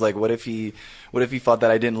homeless? Like, what if he thought that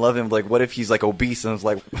I didn't love him? Like, what if he's like obese? And I was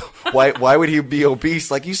like, why would he be obese?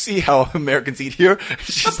 Like, you see how Americans eat here?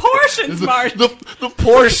 The portions, Mark. The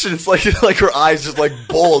portions, like her eyes just like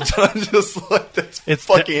bulge. I'm just like, it's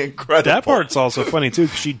fucking incredible. That part's also funny too,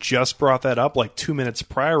 because she just brought that up like 2 minutes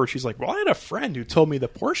prior, where she's like, well, I had a friend who told me the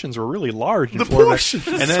portions were really large in Florida. Portions.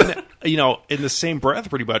 And then, in the same breath,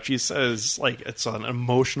 pretty much, she says, like, it's an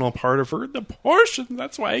emotional part of her. The portion,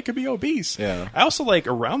 that's why I could be obese. Yeah. I also like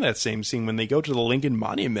around that same scene when they go to the Lincoln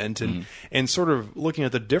Monument and sort of looking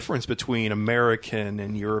at the difference between American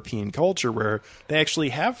and European culture, where they actually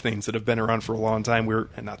have things that have been around for a long time.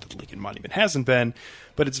 And not that the Lincoln Monument hasn't been,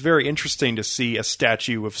 but it's very interesting to see a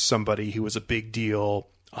statue of somebody who was a big deal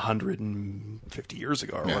 150 years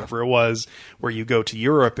ago or whatever it was, where you go to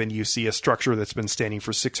Europe and you see a structure that's been standing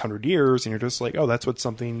for 600 years and you're just like, oh, that's what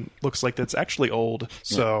something looks like that's actually old.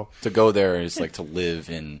 So to go there is like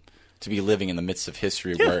to be living in the midst of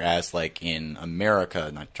history, whereas like in America,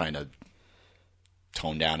 not trying to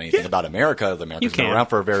tone down anything about America's been around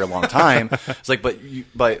for a very long time. It's like, but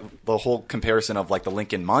the whole comparison of like the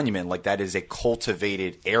Lincoln Monument, like that is a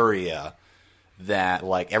cultivated area that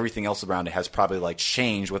like everything else around it has probably like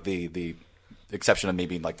changed, with the exception of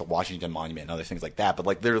maybe like the Washington Monument and other things like that. But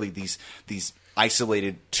like literally these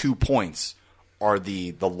isolated 2 points are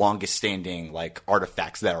the longest standing like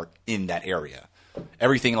artifacts that are in that area.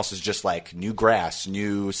 everything else is just like new grass,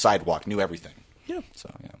 new sidewalk, new everything. Yeah.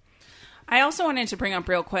 So yeah. I also wanted to bring up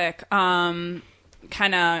real quick,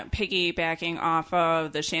 kind of piggybacking off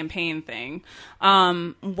of the champagne thing.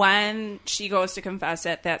 When she goes to confess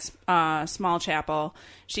at that small chapel,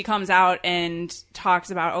 she comes out and talks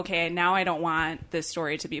about, okay, now I don't want this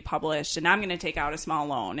story to be published, and I'm going to take out a small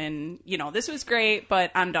loan. And, this was great,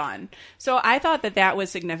 but I'm done. So I thought that was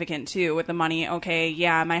significant, too, with the money. Okay,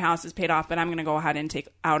 yeah, my house is paid off, but I'm going to go ahead and take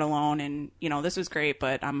out a loan. And, this was great,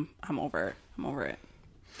 but I'm over it. I'm over it.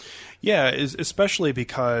 Yeah, especially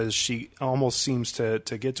because she almost seems to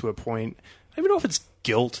get to a point. I don't even know if it's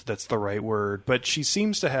guilt that's the right word, but she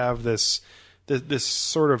seems to have this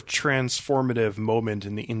sort of transformative moment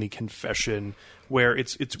in the confession where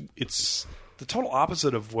it's the total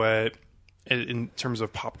opposite of what, in terms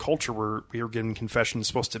of pop culture, where we are getting confession is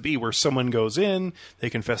supposed to be, where someone goes in, they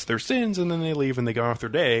confess their sins, and then they leave and they go off their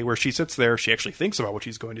day, where she sits there, she actually thinks about what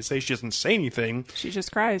she's going to say, she doesn't say anything. She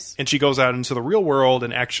just cries. And she goes out into the real world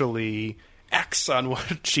and actually acts on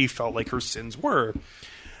what she felt like her sins were,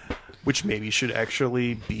 which maybe should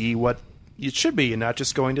actually be what it should be, and not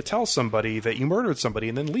just going to tell somebody that you murdered somebody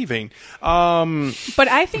and then leaving. But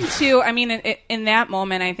I think, too, I mean, in that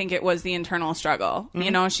moment, I think it was the internal struggle.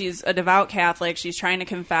 Mm-hmm. She's a devout Catholic. She's trying to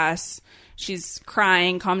confess. She's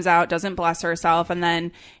crying, comes out, doesn't bless herself, and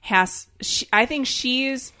then I think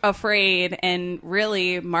she's afraid, and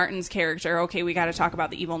really Martin's character, okay, we got to talk about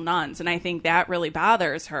the evil nuns. And I think that really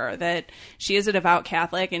bothers her, that she is a devout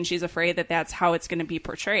Catholic, and she's afraid that that's how it's going to be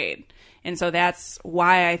portrayed. And so that's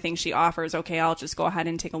why I think she offers, okay, I'll just go ahead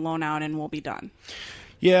and take a loan out and we'll be done.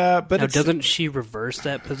 Yeah, but now, doesn't she reverse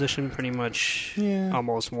that position pretty much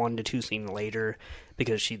almost 1 to 2 scenes later?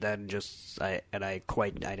 Because she then I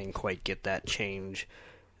didn't quite get that change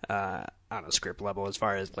on a script level, as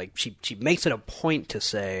far as like she makes it a point to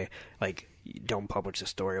say like, don't publish the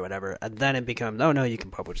story or whatever, and then it becomes, oh no, you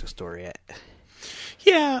can publish the story.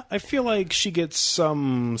 Yeah, I feel like she gets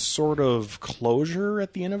some sort of closure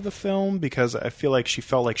at the end of the film, because I feel like she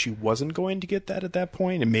felt like she wasn't going to get that at that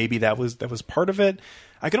point, and maybe that was part of it.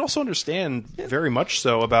 I can also understand very much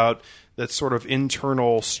so about that sort of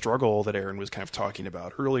internal struggle that Aaron was kind of talking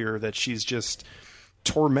about earlier, that she's just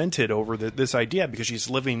tormented over this idea because she's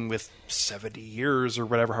living with 70 years or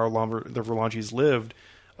whatever, however long she's lived,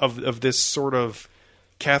 of this sort of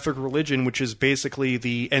Catholic religion, which is basically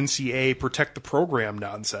the NCA protect the program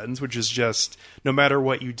nonsense, which is just, no matter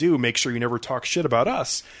what you do, make sure you never talk shit about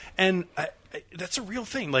us. And that's a real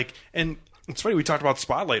thing. Like, and it's funny, we talked about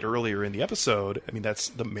Spotlight earlier in the episode. I mean,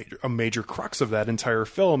 that's a major crux of that entire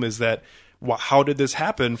film, is that how did this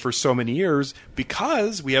happen for so many years?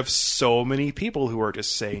 Because we have so many people who are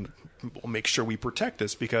just saying, we'll make sure we protect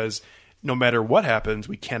this, because no matter what happens,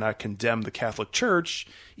 we cannot condemn the Catholic Church.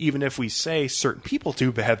 Even if we say certain people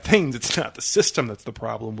do bad things, it's not the system that's the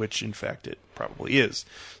problem, which in fact it probably is.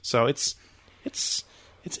 So it's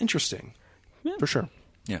interesting, for sure.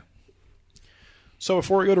 Yeah. So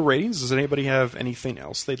before we go to ratings, does anybody have anything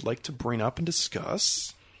else they'd like to bring up and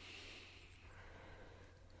discuss?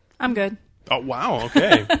 I'm good. Oh, wow.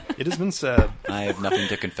 Okay. It has been said. I have nothing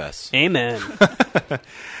to confess. Amen.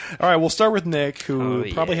 All right, we'll start with Nick,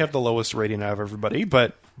 who probably have the lowest rating out of everybody,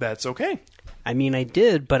 but that's okay. I mean, I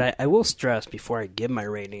did, but I will stress before I give my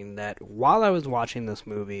rating that while I was watching this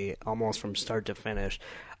movie, almost from start to finish,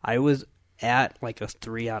 I was at like a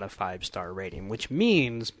 3 out of 5 star rating, which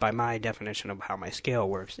means, by my definition of how my scale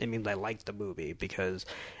works, it means I like the movie, because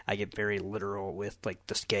I get very literal with like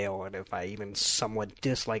the scale, and if I even somewhat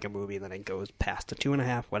dislike a movie, then it goes past the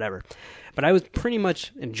 2.5, whatever. But I was pretty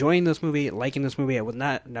much enjoying this movie, liking this movie. I was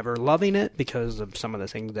never loving it because of some of the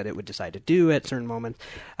things that it would decide to do at certain moments,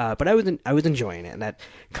 but I was enjoying it, and that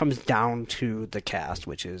comes down to the cast,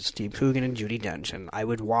 which is Steve Coogan and Judi Dench, and I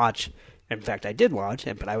would watch. In fact, I did watch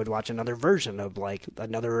it, but I would watch another version of like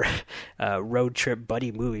another road trip buddy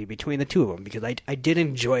movie between the two of them, because I did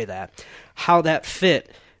enjoy that. How that fit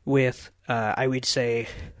with, I would say,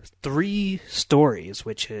 3 stories,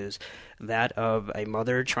 which is that of a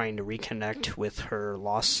mother trying to reconnect with her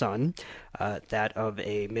lost son, that of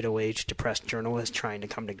a middle-aged depressed journalist trying to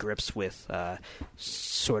come to grips with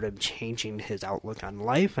sort of changing his outlook on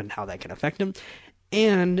life and how that can affect him,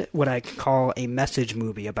 and what I could call a message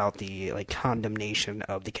movie about the like condemnation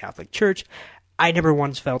of the Catholic Church. I never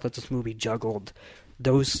once felt that this movie juggled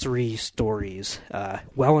those 3 stories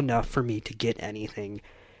well enough for me to get anything,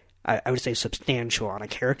 I would say, substantial on a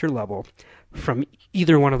character level from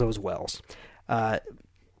either one of those wells.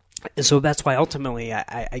 So that's why ultimately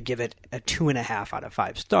I give it a 2.5 out of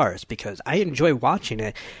 5 stars, because I enjoy watching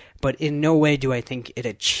it, but in no way do I think it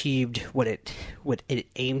achieved what it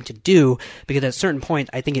aimed to do, because at a certain point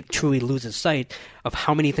I think it truly loses sight of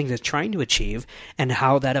how many things it's trying to achieve and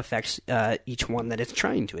how that affects each one that it's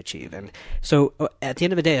trying to achieve. And so at the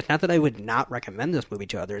end of the day, it's not that I would not recommend this movie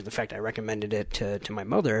to others. In fact, I recommended it to my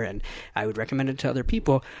mother, and I would recommend it to other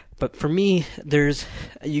people. But for me,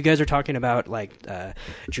 you guys are talking about like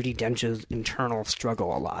Judi Dench's internal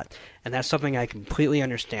struggle a lot, and that's something I completely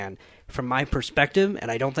understand from my perspective.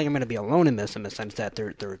 And I don't think I'm going to be alone in this, in the sense that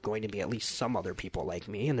there are going to be at least some other people like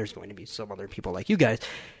me, and there's going to be some other people like you guys.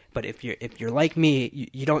 But if you're like me,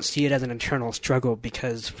 you don't see it as an internal struggle,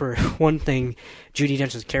 because for one thing, Judi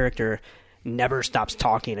Dench's character never stops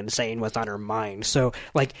talking and saying what's on her mind. So,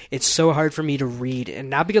 like, it's so hard for me to read, and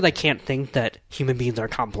not because I can't think that human beings are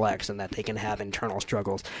complex and that they can have internal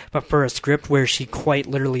struggles, but for a script where she quite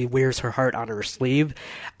literally wears her heart on her sleeve,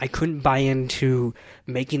 I couldn't buy into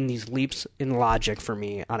making these leaps in logic for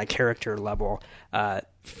me on a character level,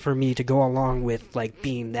 for me to go along with, like,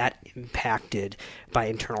 being that impacted by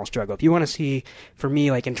internal struggle. If you want to see, for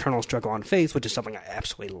me, like, internal struggle on Faith, which is something I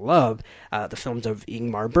absolutely love, the films of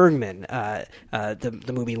Ingmar Bergman,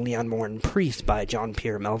 the movie Leon Moore and Priest by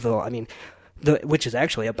Jean-Pierre Melville, I mean, which is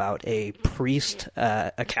actually about a priest,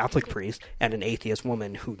 a Catholic priest, and an atheist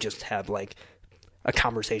woman who just have, like, a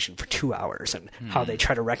conversation for 2 hours, and how they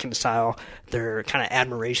try to reconcile their kind of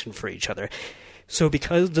admiration for each other. So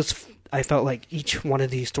because I felt like each one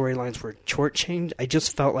of these storylines were shortchanged, I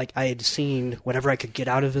just felt like I had seen whatever I could get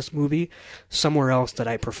out of this movie somewhere else that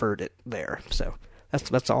I preferred it there. So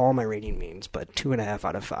that's all my rating means, but 2.5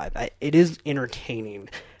 out of 5. It is entertaining,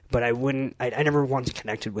 but I never once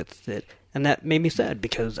connected with it, and that made me sad,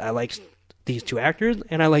 because I like these two actors,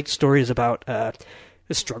 and I like stories about the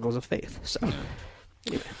struggles of faith. So,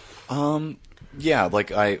 anyway. Yeah,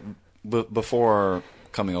 like before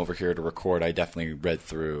coming over here to record, I definitely read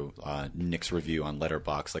through Nick's review on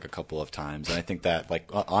Letterboxd like a couple of times, and I think that, like,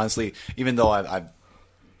 honestly, even though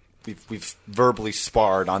we've verbally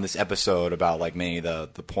sparred on this episode about, like, many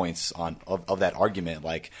of the points of that argument,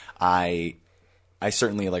 like, I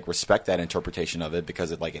certainly, like, respect that interpretation of it,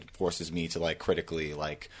 because it forces me to, like, critically,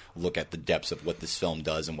 like, look at the depths of what this film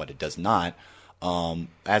does and what it does not.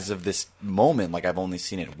 As of this moment, like, I've only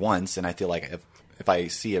seen it once, and I feel like if I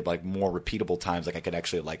see it, like, more repeatable times, like, I could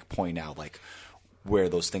actually, like, point out, like, where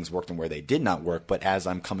those things worked and where they did not work. But as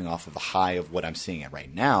I'm coming off of the high of what I'm seeing it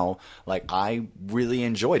right now, like, I really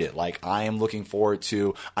enjoyed it. Like, I am looking forward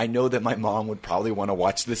to, I know that my mom would probably want to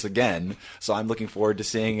watch this again, so I'm looking forward to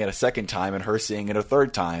seeing it a second time and her seeing it a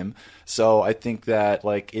third time. So I think that,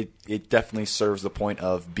 like, it definitely serves the point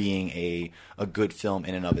of being a good film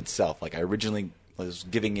in and of itself. Like, I originally was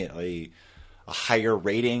giving it a higher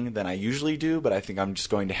rating than I usually do, but I think I'm just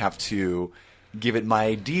going to have to give it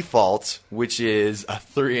my default, which is a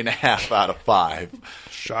 3.5 out of 5.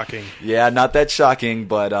 Shocking. Yeah, not that shocking,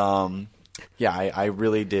 but yeah, I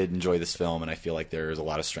really did enjoy this film, and I feel like there's a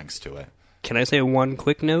lot of strengths to it. Can I say one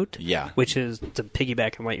quick note? Yeah. Which is to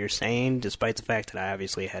piggyback on what you're saying, despite the fact that I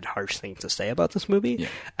obviously had harsh things to say about this movie. Yeah.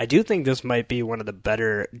 I do think this might be one of the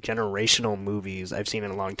better generational movies I've seen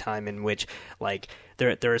in a long time, in which, like,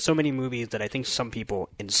 there are so many movies that I think some people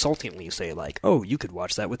insultingly say, like, oh, you could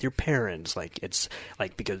watch that with your parents, like, it's,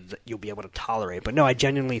 like, because you'll be able to tolerate. But no, I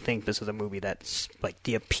genuinely think this is a movie that's, like,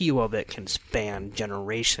 the appeal of it can span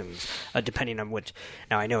generations, depending on which.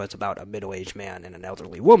 Now, I know it's about a middle-aged man and an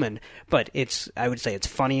elderly woman, but I would say it's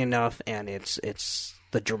funny enough, and it's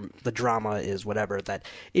the drama is whatever, that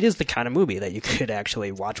it is the kind of movie that you could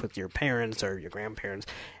actually watch with your parents or your grandparents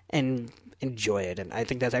and enjoy it. And I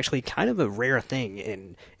think that's actually kind of a rare thing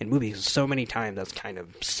in movies. So many times that's kind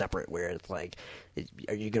of separate, where it's like,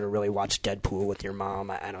 are you going to really watch Deadpool with your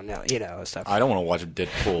mom? I don't know, stuff. I don't want to watch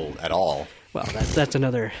Deadpool at all. Well, that's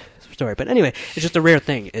another story. But anyway, it's just a rare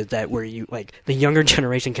thing, is that where you, like, the younger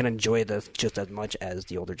generation can enjoy this just as much as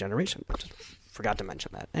the older generation. Just forgot to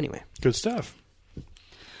mention that. Anyway. Good stuff.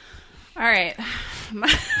 All right.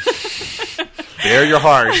 Bare your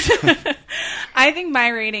heart. I think my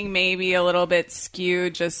rating may be a little bit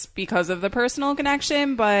skewed just because of the personal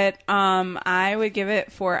connection, but I would give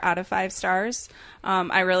it 4 out of 5 stars.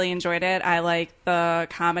 I really enjoyed it. I like the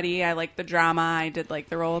comedy. I like the drama. I did like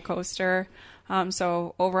the roller coaster.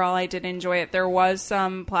 So overall, I did enjoy it. There was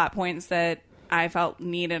some plot points that I felt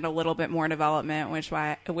needed a little bit more development, which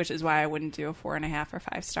is why I wouldn't do a 4.5 or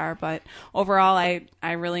 5 star. But overall,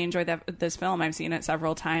 I really enjoyed this film. I've seen it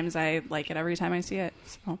several times. I like it every time I see it.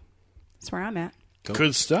 So that's where I'm at.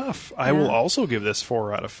 Good stuff. I will also give this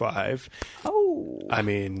 4 out of 5. Oh, I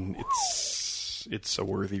mean, it's a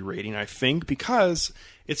worthy rating, I think, because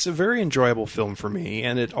it's a very enjoyable film for me,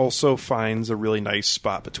 and it also finds a really nice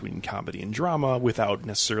spot between comedy and drama without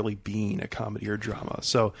necessarily being a comedy or drama.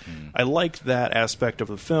 So I liked that aspect of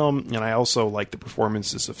the film, and I also like the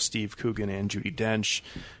performances of Steve Coogan and Judi Dench,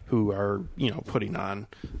 who are, putting on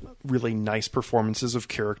really nice performances of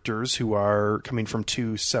characters who are coming from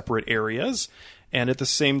two separate areas, and at the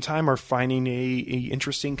same time are finding a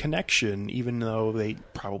interesting connection, even though they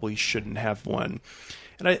probably shouldn't have one.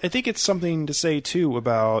 And I think it's something to say, too,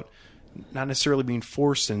 about not necessarily being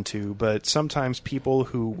forced into, but sometimes people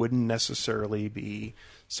who wouldn't necessarily be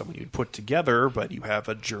someone you'd put together, but you have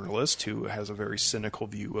a journalist who has a very cynical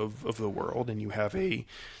view of the world, and you have a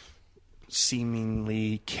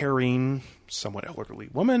seemingly caring, somewhat elderly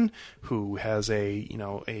woman who has a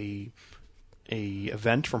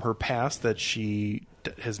event from her past that she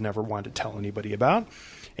has never wanted to tell anybody about,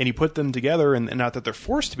 and you put them together, and not that they're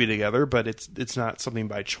forced to be together, but it's not something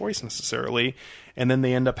by choice necessarily, and then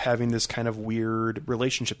they end up having this kind of weird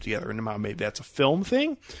relationship together. And maybe that's a film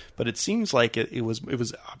thing, but it seems like it was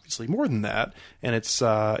obviously more than that, and it's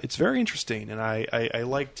very interesting, and I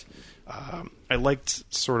liked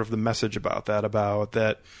sort of the message about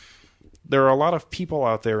that there are a lot of people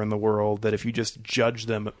out there in the world that if you just judge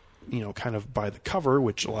them, kind of by the cover,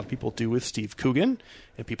 which a lot of people do with Steve Coogan,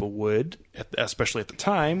 and people would, especially at the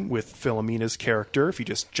time, with Philomena's character, if you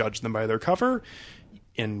just judge them by their cover,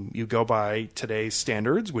 and you go by today's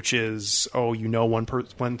standards, which is,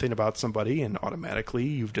 one thing about somebody, and automatically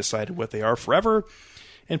you've decided what they are forever.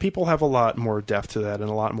 And people have a lot more depth to that and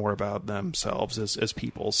a lot more about themselves as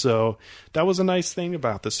people. So that was a nice thing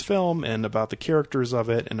about this film and about the characters of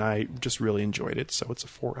it, and I just really enjoyed it. So it's a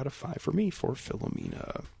 4 out of 5 for me for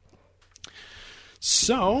Philomena.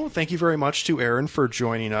 So, thank you very much to Aaron for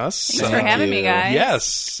joining us. Thanks for having me, guys.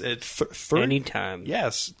 Yes, third anytime.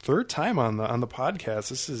 Yes, third time on the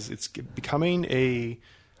podcast. It's becoming a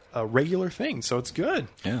regular thing, so it's good.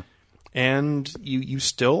 Yeah. And you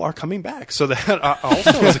still are coming back, so that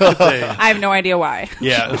also is a good thing. I have no idea why.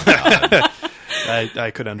 Yeah,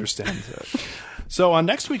 I could understand that. So on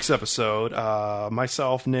next week's episode,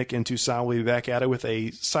 myself, Nick, and Toussaint will be back at it with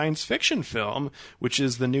a science fiction film, which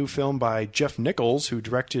is the new film by Jeff Nichols, who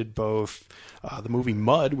directed both the movie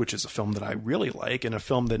Mud, which is a film that I really like, and a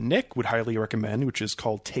film that Nick would highly recommend, which is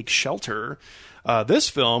called Take Shelter. This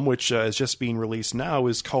film, which is just being released now,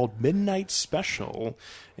 is called Midnight Special,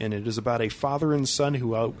 and it is about a father and son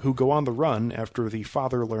who go on the run after the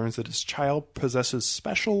father learns that his child possesses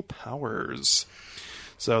special powers.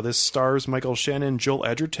 So this stars Michael Shannon, Joel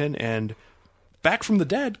Edgerton, and back from the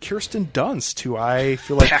dead, Kirsten Dunst, who I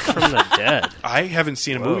feel like... Back from the dead? I haven't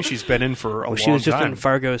seen a movie she's been in for a long time. She was just in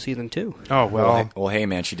Fargo season 2. Oh, well... Well, hey,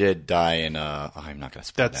 man, she did die in... I'm not going to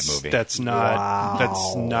spoil that movie. That's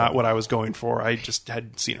not what I was going for. I just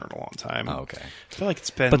hadn't seen her in a long time. Oh, okay. I feel like it's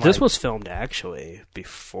been... But this was filmed, actually,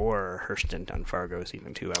 before her stint on Fargo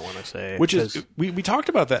season 2, I want to say. Which is... We talked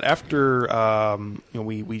about that after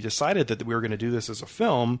we decided that we were going to do this as a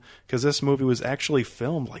film, because this movie was actually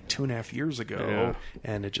filmed like 2.5 years ago. Yeah.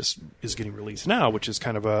 And it just is getting released now, which is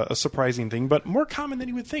kind of a surprising thing, but more common than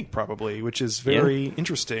you would think, probably, which is very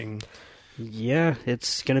interesting. Yeah,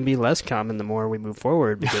 it's going to be less common the more we move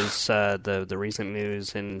forward, because the recent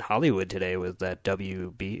news in Hollywood today was that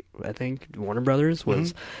WB, I think, Warner Brothers,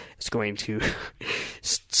 is going to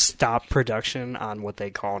stop production on what they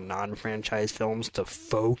call non-franchise films to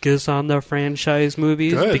focus on the franchise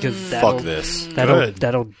movies. Good. Because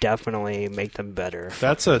that'll definitely make them better.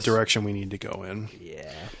 That's a direction we need to go in.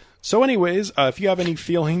 Yeah. So anyways, if you have any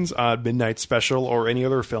feelings on Midnight Special or any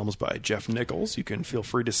other films by Jeff Nichols, you can feel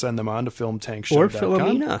free to send them on to filmtankshow.com. Or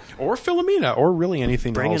Philomena. Or Philomena, or really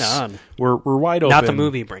anything Bring else. Bring it on. We're wide open. Not the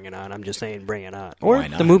movie Bring It On, I'm just saying Bring It On. Or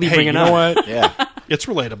the movie Bring It On. You know what? Yeah. It's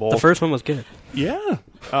relatable. The first one was good. Yeah.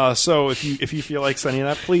 So if you feel like sending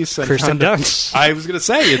that, please send Kirsten Dunst. I was going to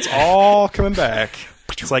say, it's all coming back.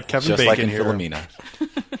 It's like Kevin just Bacon like in here. Philomena.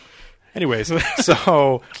 Anyways,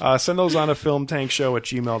 so send those on to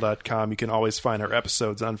filmtankshow@gmail.com. You can always find our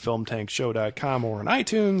episodes on filmtankshow.com or on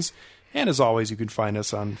iTunes. And as always, you can find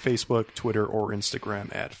us on Facebook, Twitter, or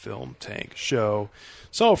Instagram at FilmTankShow.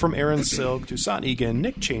 So from Aaron Silg, Toussaint Egan,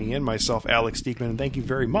 Nick Cheney, and myself, Alex Diekman, thank you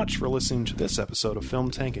very much for listening to this episode of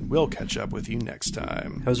Film Tank, and we'll catch up with you next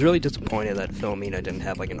time. I was really disappointed that Philomena didn't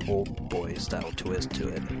have like an old boy style twist to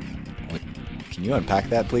it. Can you unpack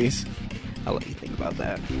that, please? I'll let you think about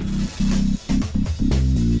that.